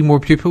likely to see more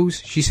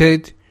pupils, she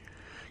said,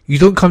 "You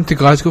don't come to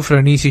Glasgow for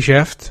an easy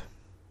shift.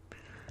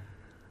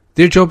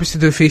 Their job is to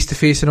do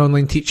face-to-face and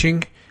online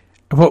teaching,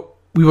 and what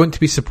we want to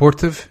be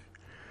supportive.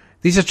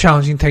 These are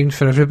challenging times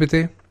for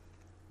everybody.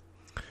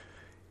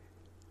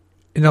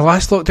 In the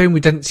last lockdown we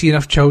didn't see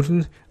enough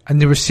children,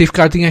 and there were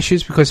safeguarding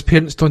issues because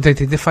parents don't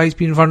identify as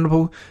being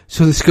vulnerable,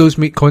 so the schools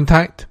make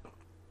contact.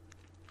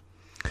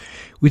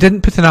 We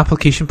didn't put an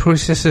application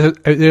process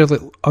out there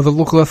like other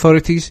local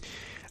authorities,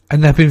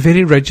 and they've been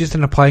very rigid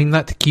in applying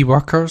that to key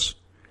workers.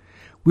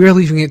 We are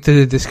leaving it to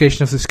the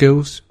discretion of the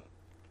schools.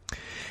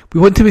 We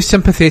want to be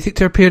sympathetic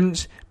to our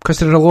parents because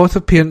there are a lot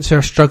of parents who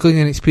are struggling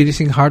and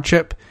experiencing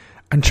hardship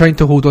and trying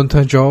to hold on to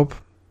a job.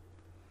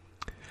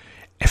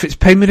 If it's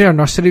primary or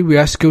nursery, we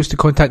ask schools to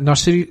contact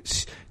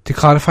nurseries to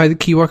clarify the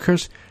key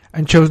workers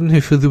and children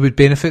who feel they would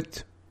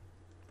benefit.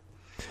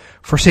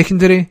 For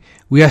secondary,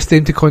 we ask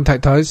them to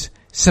contact us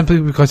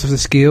simply because of the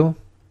scale.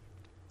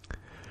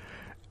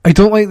 I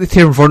don't like the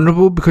term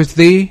vulnerable because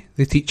they,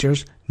 the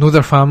teachers, know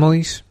their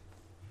families."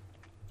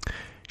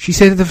 She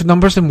said that if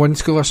numbers in one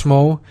school are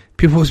small,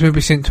 pupils may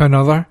be sent to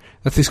another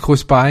that is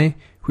close by,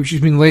 which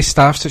has mean less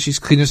staff such as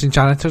cleaners and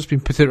janitors being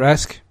put at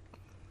risk.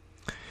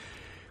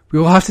 "We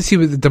will have to see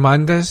what the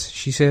demand is,"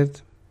 she said.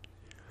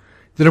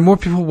 "There are more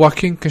people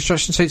working,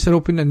 construction sites are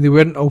open and they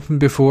weren't open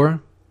before.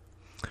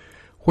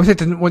 What I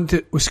didn't want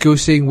was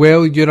schools saying,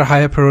 well, you're a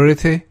higher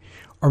priority,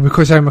 or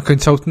because I'm a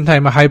consultant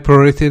I'm a higher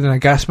priority than a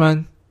gas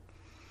man.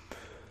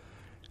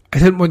 I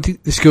didn't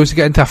want the schools to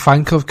get into a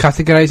fan club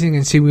categorising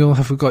and saying we only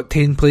have got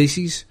 10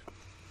 places.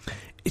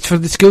 It's for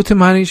the school to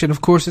manage, and of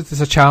course it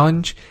is a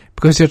challenge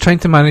because they're trying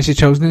to manage the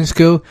children in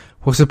school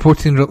while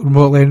supporting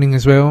remote learning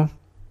as well."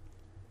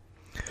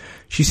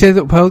 She said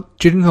that while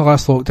during the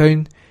last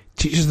lockdown,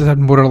 teachers that had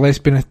more or less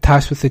been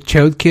tasked with the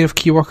childcare of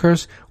key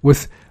workers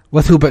with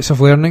little bits of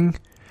learning,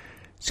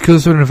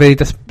 schools were in a very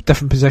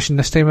different position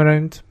this time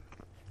around.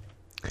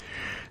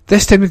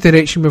 This time the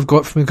direction we've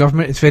got from the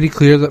government is very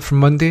clear that from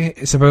Monday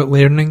it's about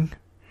learning.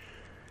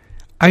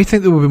 I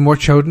think there will be more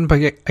children, but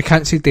I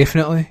can't say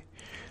definitely.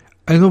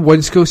 I know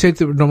one school said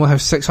that would normally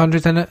have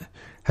 600 in it,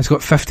 has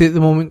got 50 at the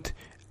moment,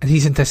 and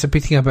he's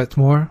anticipating a bit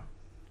more.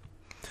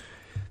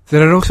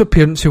 There are also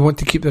parents who want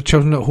to keep their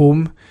children at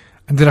home,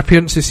 and there are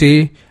parents who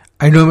say,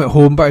 I know I'm at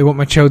home but I want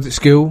my child at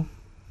school.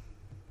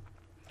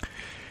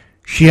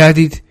 She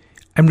added,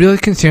 I'm really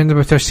concerned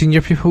about our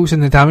senior pupils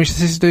and the damage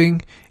this is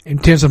doing in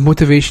terms of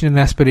motivation and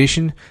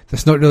aspiration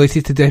that's not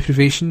related to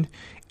deprivation.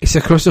 It's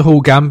across the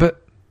whole gambit.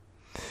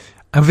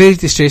 I'm very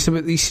distressed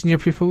about these senior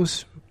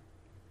pupils.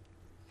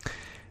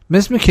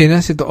 Ms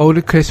McKenna said that all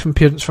requests from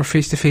parents for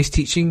face-to-face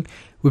teaching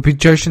would be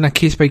judged on a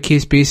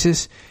case-by-case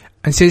basis,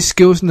 and says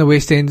schools in the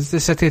West End of the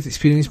city had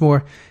experienced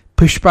more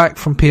pushback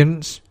from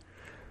parents.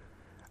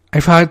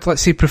 I've had,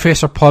 let's say,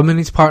 Professor Plum and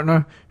his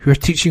partner who are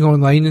teaching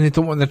online and they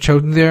don't want their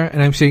children there,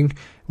 and I'm saying,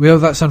 well,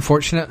 that's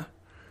unfortunate.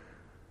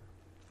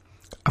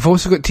 I've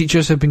also got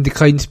teachers who have been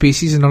declined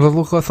spaces in other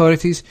local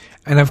authorities,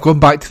 and I've gone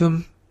back to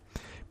them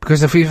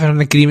because if we've had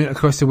an agreement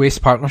across the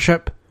West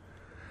Partnership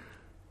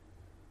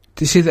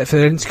to say that if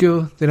they're in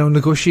school, then I'll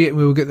negotiate and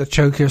we will get their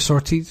childcare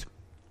sorted.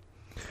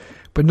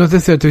 But not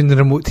if they're doing the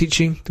remote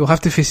teaching. They'll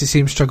have to face the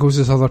same struggles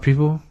as other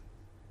people.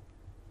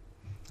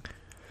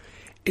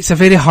 It's a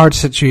very hard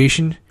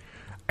situation.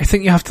 I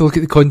think you have to look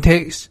at the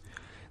context.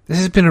 This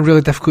has been a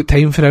really difficult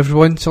time for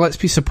everyone, so let's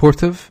be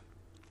supportive.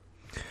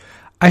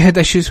 I had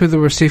issues where there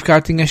were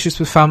safeguarding issues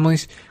with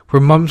families,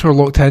 where mums were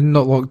locked in,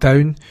 not locked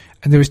down,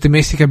 and there was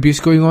domestic abuse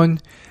going on,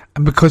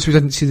 and because we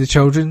didn't see the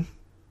children.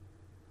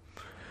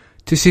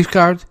 To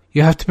safeguard,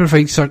 you have to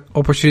provide certain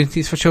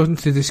opportunities for children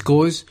to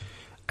disclose,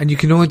 and you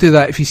can only do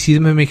that if you see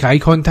them and make eye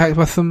contact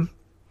with them.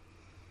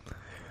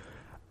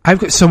 I've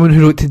got someone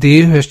who wrote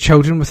today who has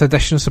children with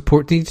additional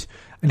support needs,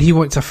 and he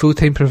wants a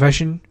full-time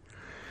provision.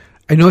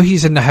 I know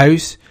he's in the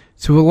house,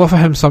 so we'll offer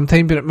him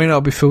sometime, but it might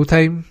not be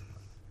full-time.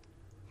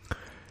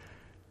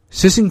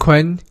 Susan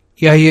Quinn,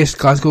 EIS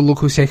Glasgow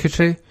Local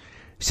Secretary,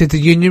 said the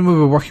union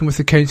will be working with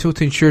the council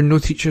to ensure no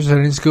teachers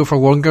are in school for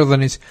longer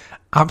than is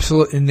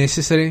absolutely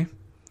necessary.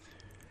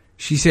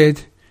 She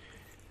said,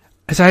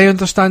 as I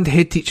understand,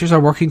 head teachers are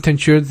working to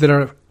ensure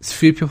there are as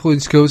few people in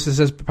schools as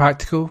is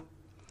practical.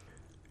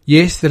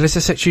 Yes, there is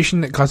a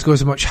situation that Glasgow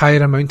has a much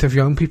higher amount of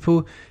young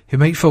people who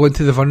might fall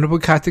into the vulnerable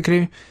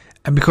category,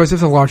 and because of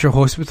the larger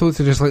hospitals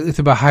there is likely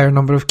to be a higher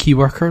number of key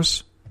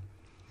workers.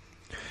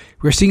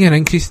 We're seeing an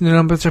increase in the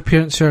numbers of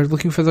parents who are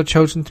looking for their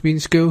children to be in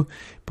school,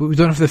 but we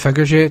don't have the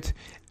figures yet,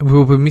 and we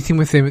will be meeting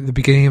with them at the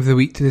beginning of the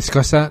week to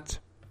discuss that.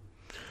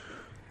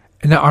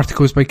 And that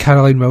article is by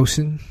Caroline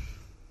Wilson.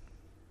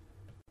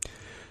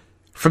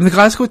 From the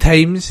Glasgow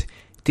Times,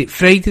 date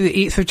Friday the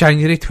 8th of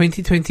January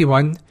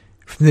 2021,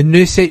 from the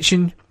news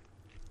section,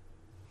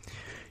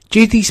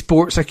 JD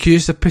Sports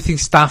accused of putting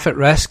staff at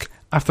risk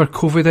after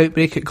COVID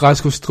outbreak at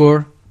Glasgow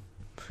store.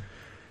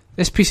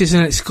 This piece is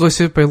an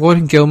exclusive by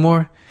Lauren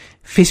Gilmore,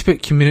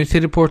 Facebook community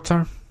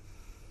reporter.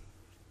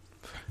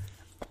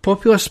 A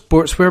popular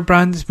sportswear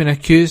brand has been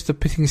accused of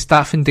putting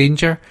staff in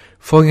danger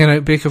following an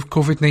outbreak of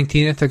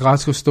COVID-19 at a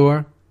Glasgow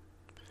store.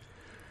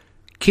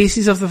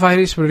 Cases of the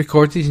virus were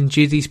recorded in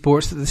JD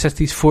Sports at the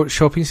city's Fort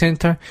Shopping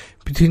Centre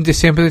between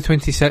December the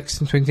 26th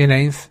and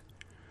 29th.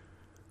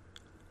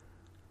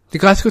 The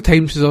Glasgow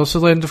Times has also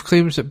learned of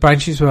claims that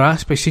branches were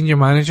asked by senior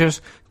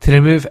managers to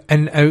remove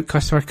in-out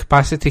customer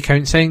capacity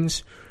count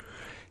signs,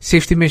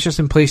 safety measures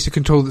in place to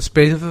control the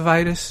spread of the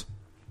virus.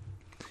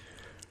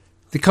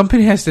 The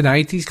company has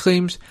denied these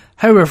claims.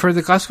 However,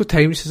 the Glasgow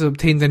Times has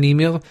obtained an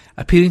email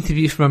appearing to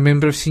be from a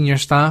member of senior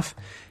staff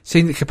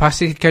saying that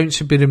capacity counts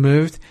should be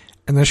removed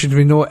and there should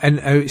be no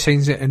in-out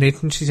signs at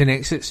entrances and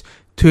exits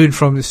to and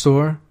from the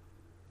store.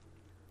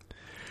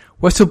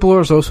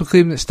 Whistleblowers also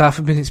claim that staff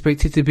have been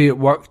expected to be at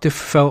work to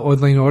fulfil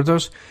online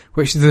orders,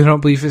 which they do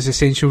not believe is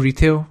essential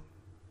retail.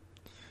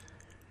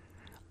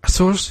 A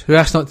source, who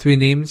asked not to be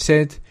named,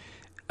 said,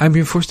 I'm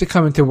being forced to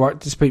come into work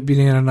despite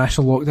being in a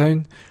national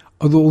lockdown.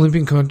 Although only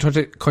being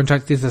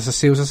contracted as a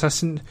sales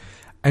assistant,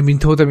 I'm being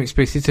told I'm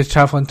expected to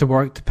travel into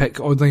work to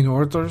pick online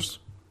orders.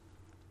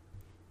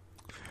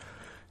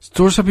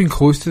 Stores have been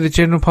closed to the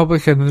general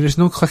public and there is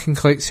no click and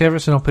collect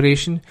service in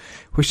operation,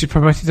 which is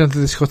permitted under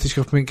the Scottish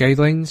Government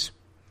guidelines.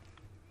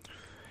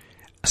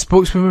 A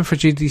spokeswoman for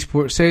JD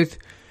Sports said,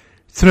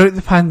 throughout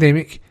the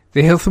pandemic,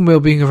 the health and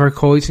well-being of our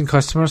colleagues and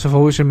customers have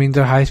always remained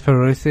our highest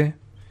priority.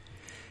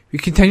 We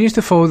continue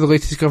to follow the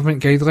latest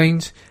government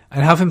guidelines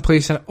and have in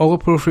place all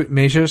appropriate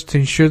measures to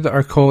ensure that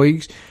our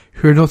colleagues,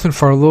 who are not on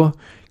furlough,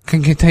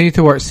 can continue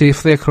to work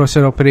safely across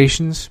our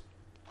operations.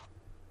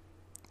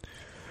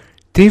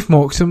 Dave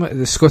Moxham at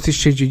the Scottish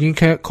Trade Union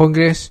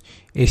Congress,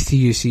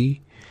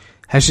 STUC,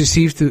 has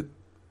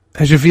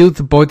revealed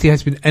the body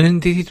has been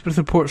inundated with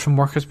reports from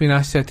workers being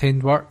asked to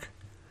attend work.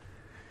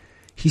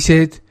 He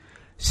said,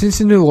 since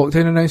the new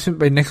lockdown announcement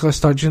by Nicola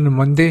Sturgeon on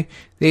Monday,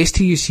 the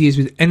STUC has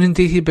been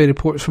inundated by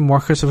reports from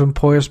workers of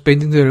employers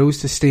bending the rules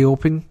to stay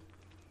open.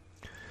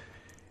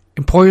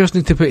 Employers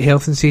need to put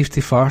health and safety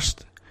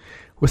first.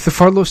 With the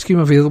furlough scheme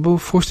available,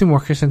 forcing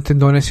workers into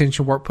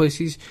non-essential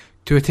workplaces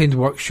to attend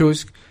work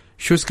shows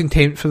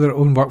contempt for their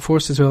own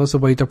workforce as well as the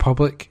wider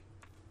public.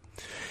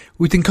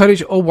 We'd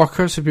encourage all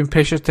workers who've been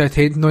pressured to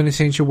attend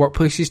non-essential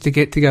workplaces to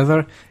get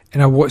together in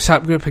a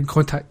WhatsApp group and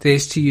contact the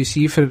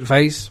STUC for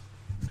advice.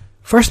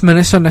 First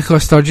Minister Nicola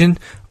Sturgeon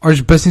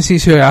urged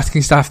businesses who are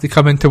asking staff to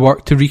come into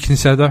work to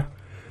reconsider.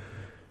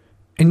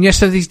 In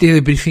yesterday's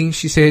daily briefing,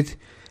 she said,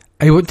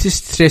 I want to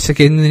stress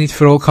again the need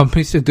for all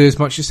companies to do as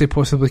much as they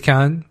possibly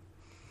can.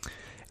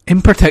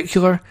 In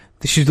particular,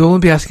 they should only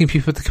be asking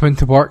people to come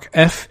into work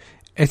if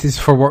it is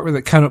for work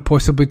that cannot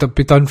possibly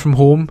be done from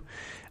home,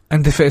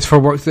 and if it is for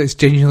work that is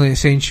genuinely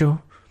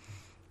essential.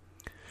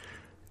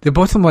 The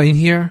bottom line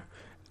here,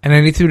 and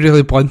I need to be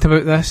really blunt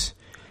about this,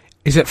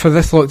 is that for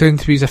this lockdown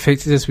to be as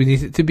effective as we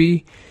need it to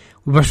be,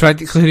 we must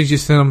radically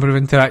reduce the number of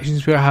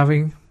interactions we are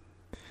having.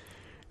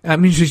 That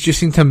means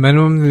reducing to a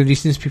minimum the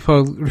reasons people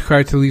are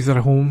required to leave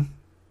their home.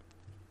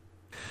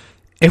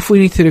 If we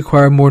need to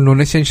require more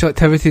non-essential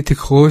activity to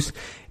close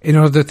in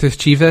order to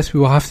achieve this, we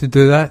will have to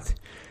do that.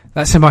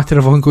 That's a matter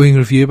of ongoing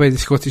review by the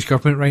Scottish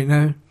Government right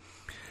now.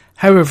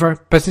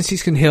 However,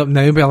 businesses can help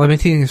now by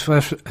limiting as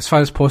far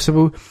as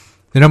possible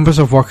the numbers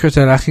of workers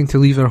that are asking to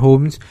leave their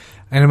homes,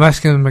 and I'm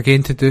asking them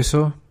again to do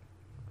so.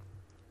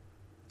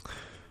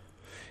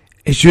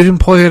 Is your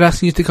employer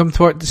asking you to come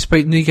to work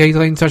despite new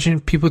guidelines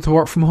urging people to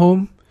work from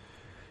home?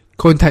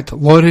 Contact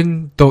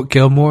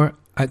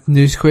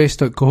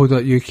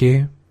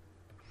lauren.gilmore@newsquest.co.uk.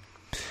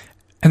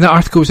 And the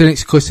article is an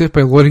exclusive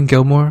by Lauren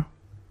Gilmore.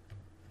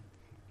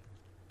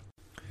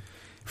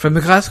 From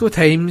the Glasgow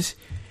Times,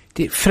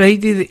 date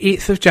Friday the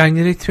 8th of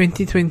January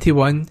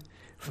 2021,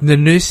 from the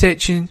news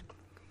section,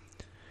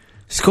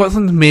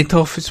 Scotland Met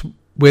Office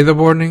weather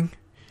warning.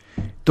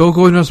 Dog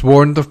owners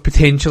warned of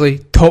potentially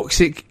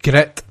toxic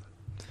grit.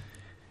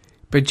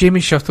 By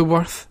Jamie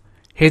Shuttleworth,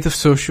 Head of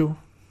Social.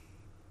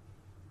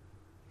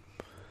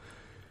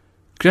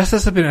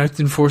 Gritters have been out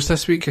in force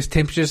this week as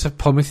temperatures have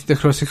plummeted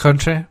across the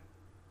country.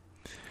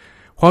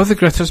 While the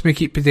gritters may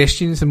keep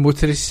pedestrians and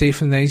motorists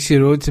safe on the icy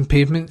roads and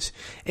pavements,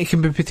 it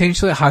can be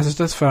potentially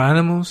hazardous for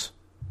animals.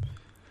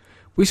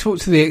 We spoke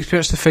to the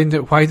experts to find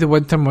out why the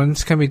winter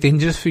months can be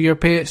dangerous for your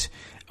pets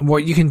and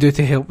what you can do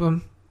to help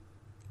them.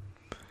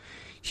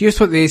 Here's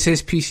what the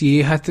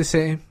SSPCA had to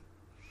say.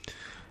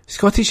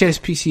 Scottish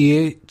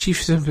SPCA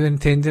Chief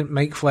Superintendent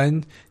Mike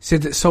Flynn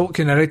said that salt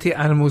can irritate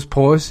animals'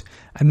 paws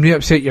and may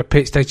upset your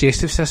pet's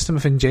digestive system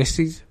if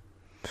ingested.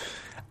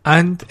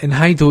 And, in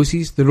high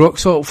doses, the rock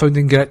salt found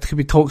in grit could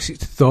be toxic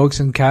to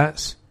dogs and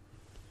cats.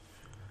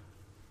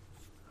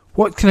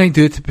 What can I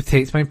do to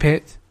protect my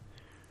pet?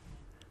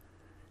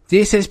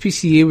 The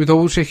SSPCA would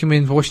always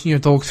recommend washing your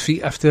dog's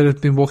feet after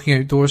they've been walking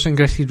outdoors on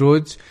gritty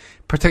roads,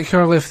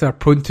 particularly if they're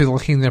prone to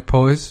licking their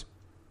paws.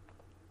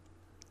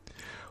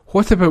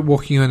 What about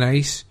walking on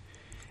ice?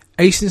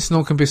 Ice and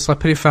snow can be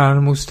slippery for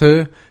animals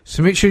too,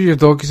 so make sure your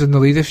dog is on the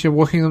lead if you're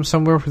walking them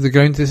somewhere where the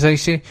ground is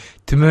icy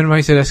to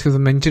minimise the risk of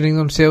them injuring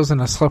themselves in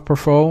a slip or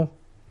fall.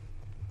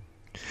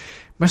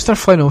 Mr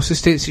Flynn also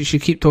states that you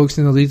should keep dogs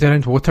in the lead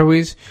around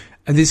waterways,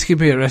 and these could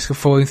be at risk of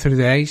falling through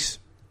the ice.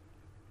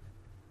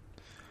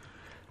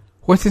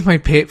 What if my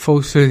pet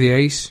falls through the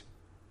ice?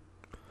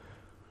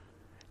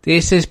 The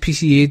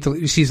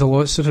SSPCA receives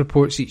lots of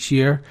reports each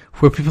year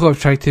where people have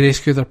tried to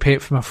rescue their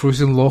pet from a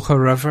frozen loch or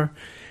river,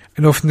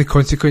 and often the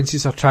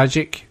consequences are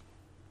tragic.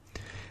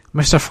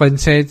 Mr Flynn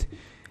said,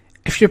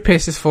 if your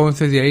pet has fallen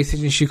through the ice,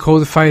 then you should call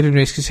the fire and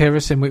rescue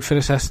service and wait for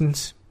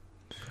assistance.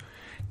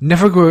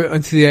 Never go out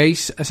onto the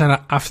ice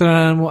after an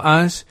animal,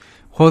 as,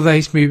 while the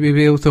ice may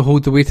be able to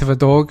hold the weight of a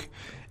dog,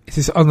 it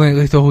is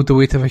unlikely to hold the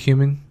weight of a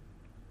human.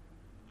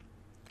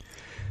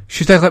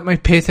 Should I let my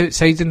pet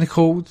outside in the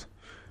cold?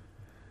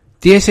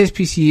 The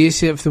SSPCA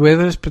say if the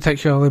weather is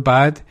particularly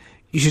bad,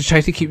 you should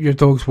try to keep your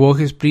dog's walk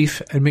as brief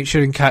and make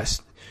sure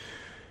cats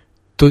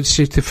don't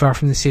stray too far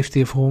from the safety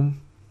of home.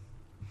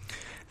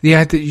 They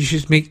add that you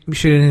should make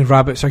sure any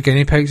rabbits or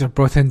guinea pigs are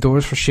brought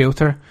indoors for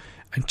shelter,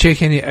 and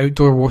check any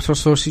outdoor water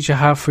sources you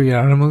have for your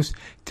animals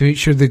to make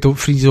sure they don't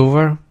freeze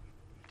over.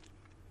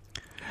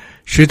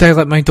 Should I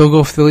let my dog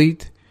off the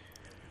lead?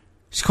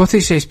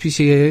 Scottish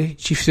SPCA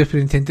Chief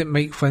Superintendent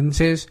Mike Flynn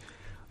says,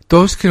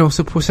 dogs can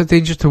also pose a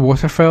danger to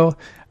waterfowl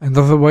and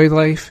other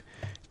wildlife,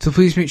 so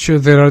please make sure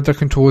they're under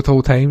control at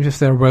all times if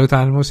there are wild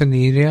animals in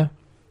the area.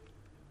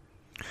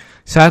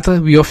 Sadly,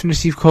 we often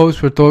receive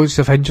calls where dogs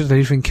have injured or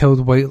even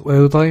killed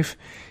wildlife,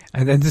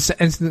 and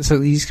incidents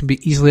like these can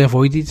be easily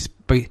avoided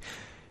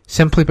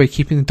simply by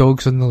keeping the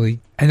dogs on the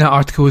lead. And that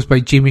article was by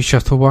Jamie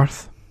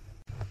Shuttleworth.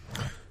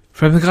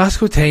 From the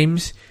Glasgow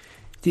Times,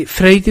 date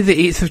Friday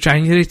the 8th of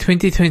January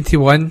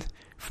 2021,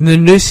 from the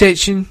news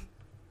section,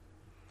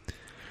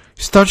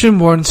 Sturgeon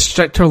warns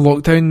stricter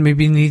lockdown may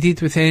be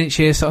needed with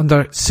NHS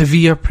under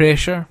severe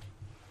pressure.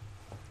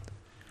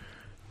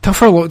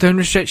 Tougher lockdown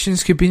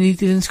restrictions could be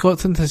needed in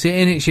Scotland as the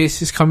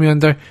NHS is coming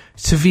under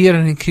severe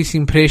and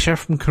increasing pressure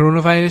from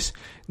coronavirus,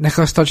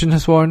 Nicola Sturgeon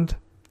has warned.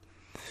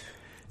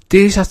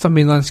 Days after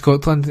mainland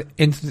Scotland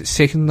entered its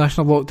second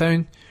national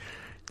lockdown,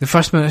 the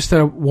First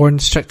Minister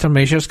warned stricter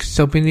measures could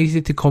still be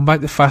needed to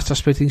combat the faster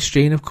spreading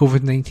strain of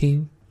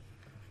COVID-19.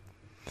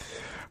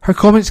 Her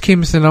comments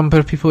came as the number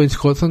of people in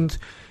Scotland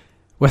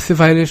with the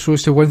virus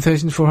rose to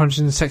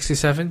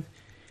 1,467,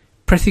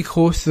 pretty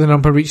close to the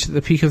number reached at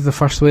the peak of the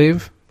first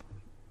wave.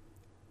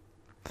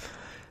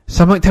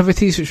 Some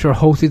activities which were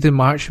halted in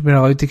March have been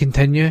allowed to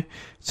continue,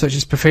 such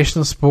as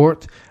professional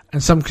sport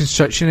and some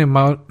construction and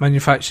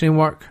manufacturing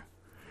work.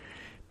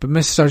 But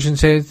Ms Sturgeon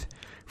said,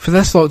 For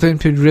this lockdown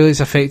to be really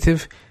as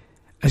effective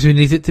as we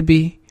need it to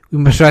be, we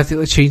must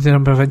radically change the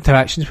number of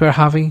interactions we are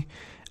having,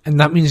 and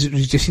that means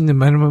reducing the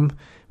minimum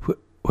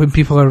when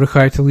people are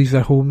required to leave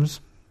their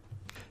homes.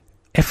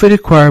 If we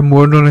require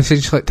more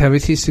non-essential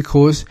activities to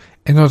close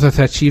in order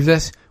to achieve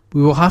this,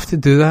 we will have to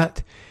do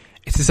that.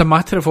 It is a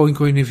matter of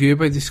ongoing review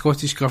by the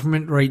Scottish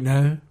Government right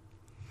now.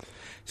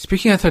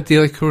 Speaking at our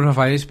daily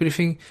coronavirus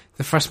briefing,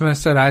 the First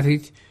Minister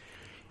added,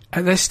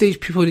 "At this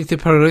stage, people need to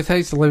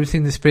prioritise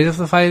limiting the spread of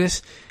the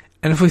virus,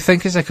 and if we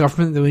think as a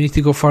government that we need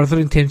to go further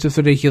in terms of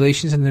the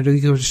regulations and the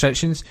legal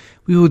restrictions,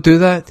 we will do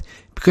that,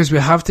 because we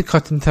have to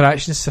cut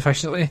interactions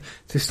sufficiently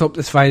to stop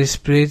this virus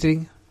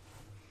spreading.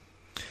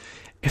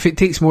 If it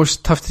takes more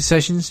tough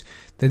decisions,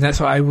 then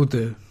that's what I will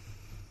do."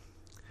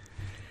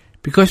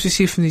 Because we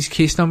see from these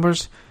case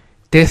numbers,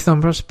 death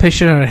numbers,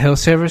 pressure on our health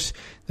service,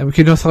 that we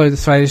could not allow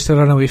this virus to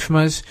run away from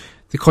us,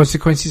 the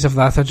consequences of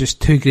that are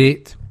just too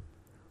great.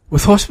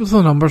 With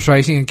hospital numbers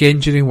rising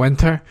again during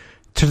winter,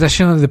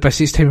 traditionally the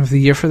busiest time of the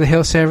year for the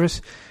health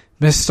service,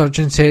 Ms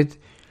Sturgeon said,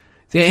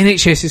 "The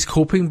NHS is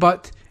coping,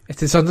 but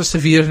it is under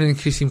severe and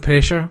increasing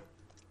pressure.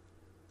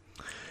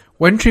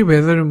 Wintry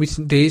weather in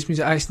recent days means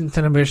accident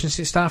and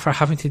emergency staff are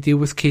having to deal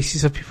with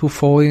cases of people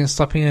falling and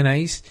slipping on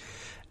ice,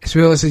 as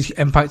well as the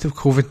impact of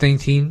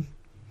COVID-19.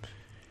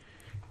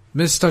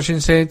 Ms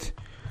Sturgeon said,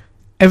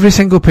 "Every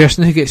single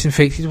person who gets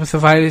infected with the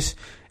virus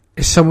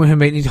is someone who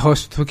might need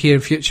hospital care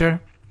in future.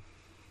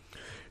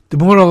 The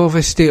more all of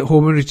us stay at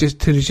home and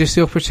reduce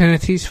the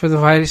opportunities for the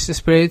virus to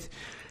spread,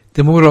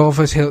 the more all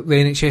of us help the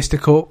NHS to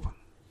cope.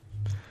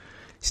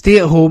 Stay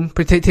at home,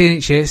 protect the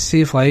NHS,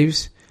 save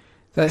lives.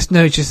 That's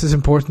now just as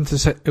important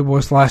as it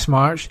was last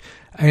March,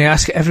 and I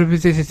ask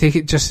everybody to take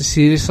it just as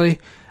seriously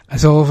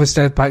as all of us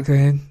did back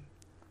then."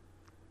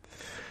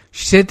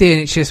 She said the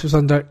NHS was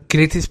under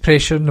greatest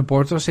pressure in the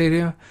Borders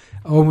area,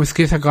 along with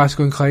Greater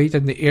Glasgow and Clyde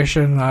and the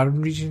Ayrshire and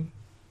Arran region.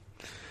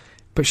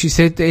 But she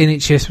said the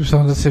NHS was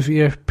under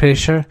severe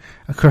pressure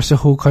across the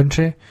whole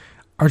country,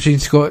 urging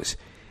Scots,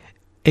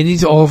 "It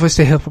needs all of us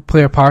to help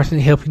play our part in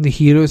helping the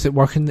heroes that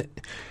work in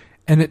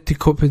it to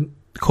cope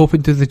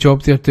and do the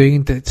job they are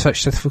doing in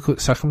such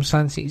difficult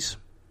circumstances."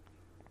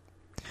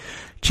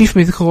 Chief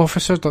Medical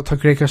Officer Dr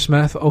Gregor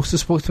Smith also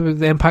spoke about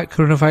the impact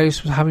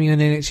coronavirus was having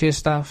on NHS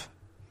staff.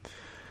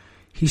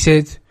 He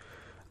said,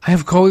 "I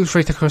have colleagues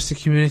right across the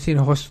community in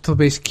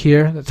hospital-based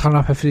care that turn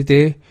up every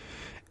day,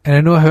 and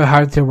I know how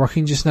hard they're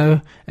working just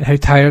now and how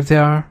tired they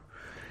are.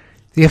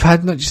 They have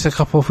had not just a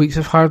couple of weeks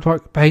of hard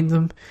work behind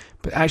them,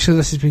 but actually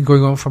this has been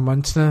going on for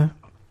months now.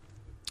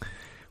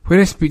 When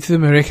I speak to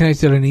them, I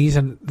recognise their unease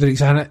and their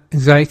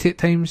anxiety at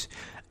times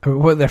about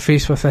what they're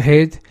faced with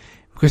ahead,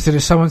 because there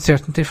is some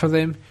uncertainty for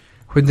them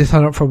when they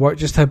turn up for work,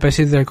 just how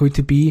busy they're going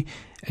to be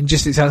and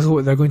just exactly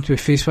what they're going to be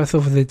faced with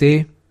over the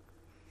day.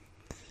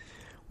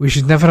 We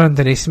should never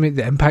underestimate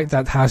the impact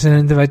that has on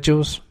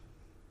individuals."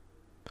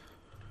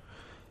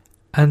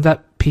 And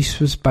that piece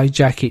was by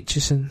Jack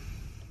Aitchison.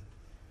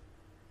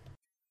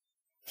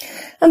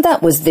 And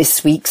that was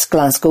this week's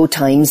Glasgow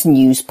Times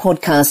News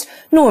podcast,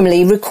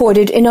 normally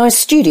recorded in our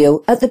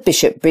studio at the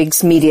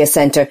Bishopbriggs Media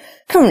Centre,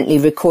 currently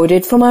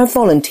recorded from our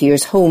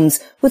volunteers' homes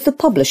with the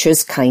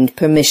publisher's kind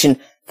permission.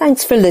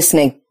 Thanks for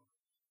listening.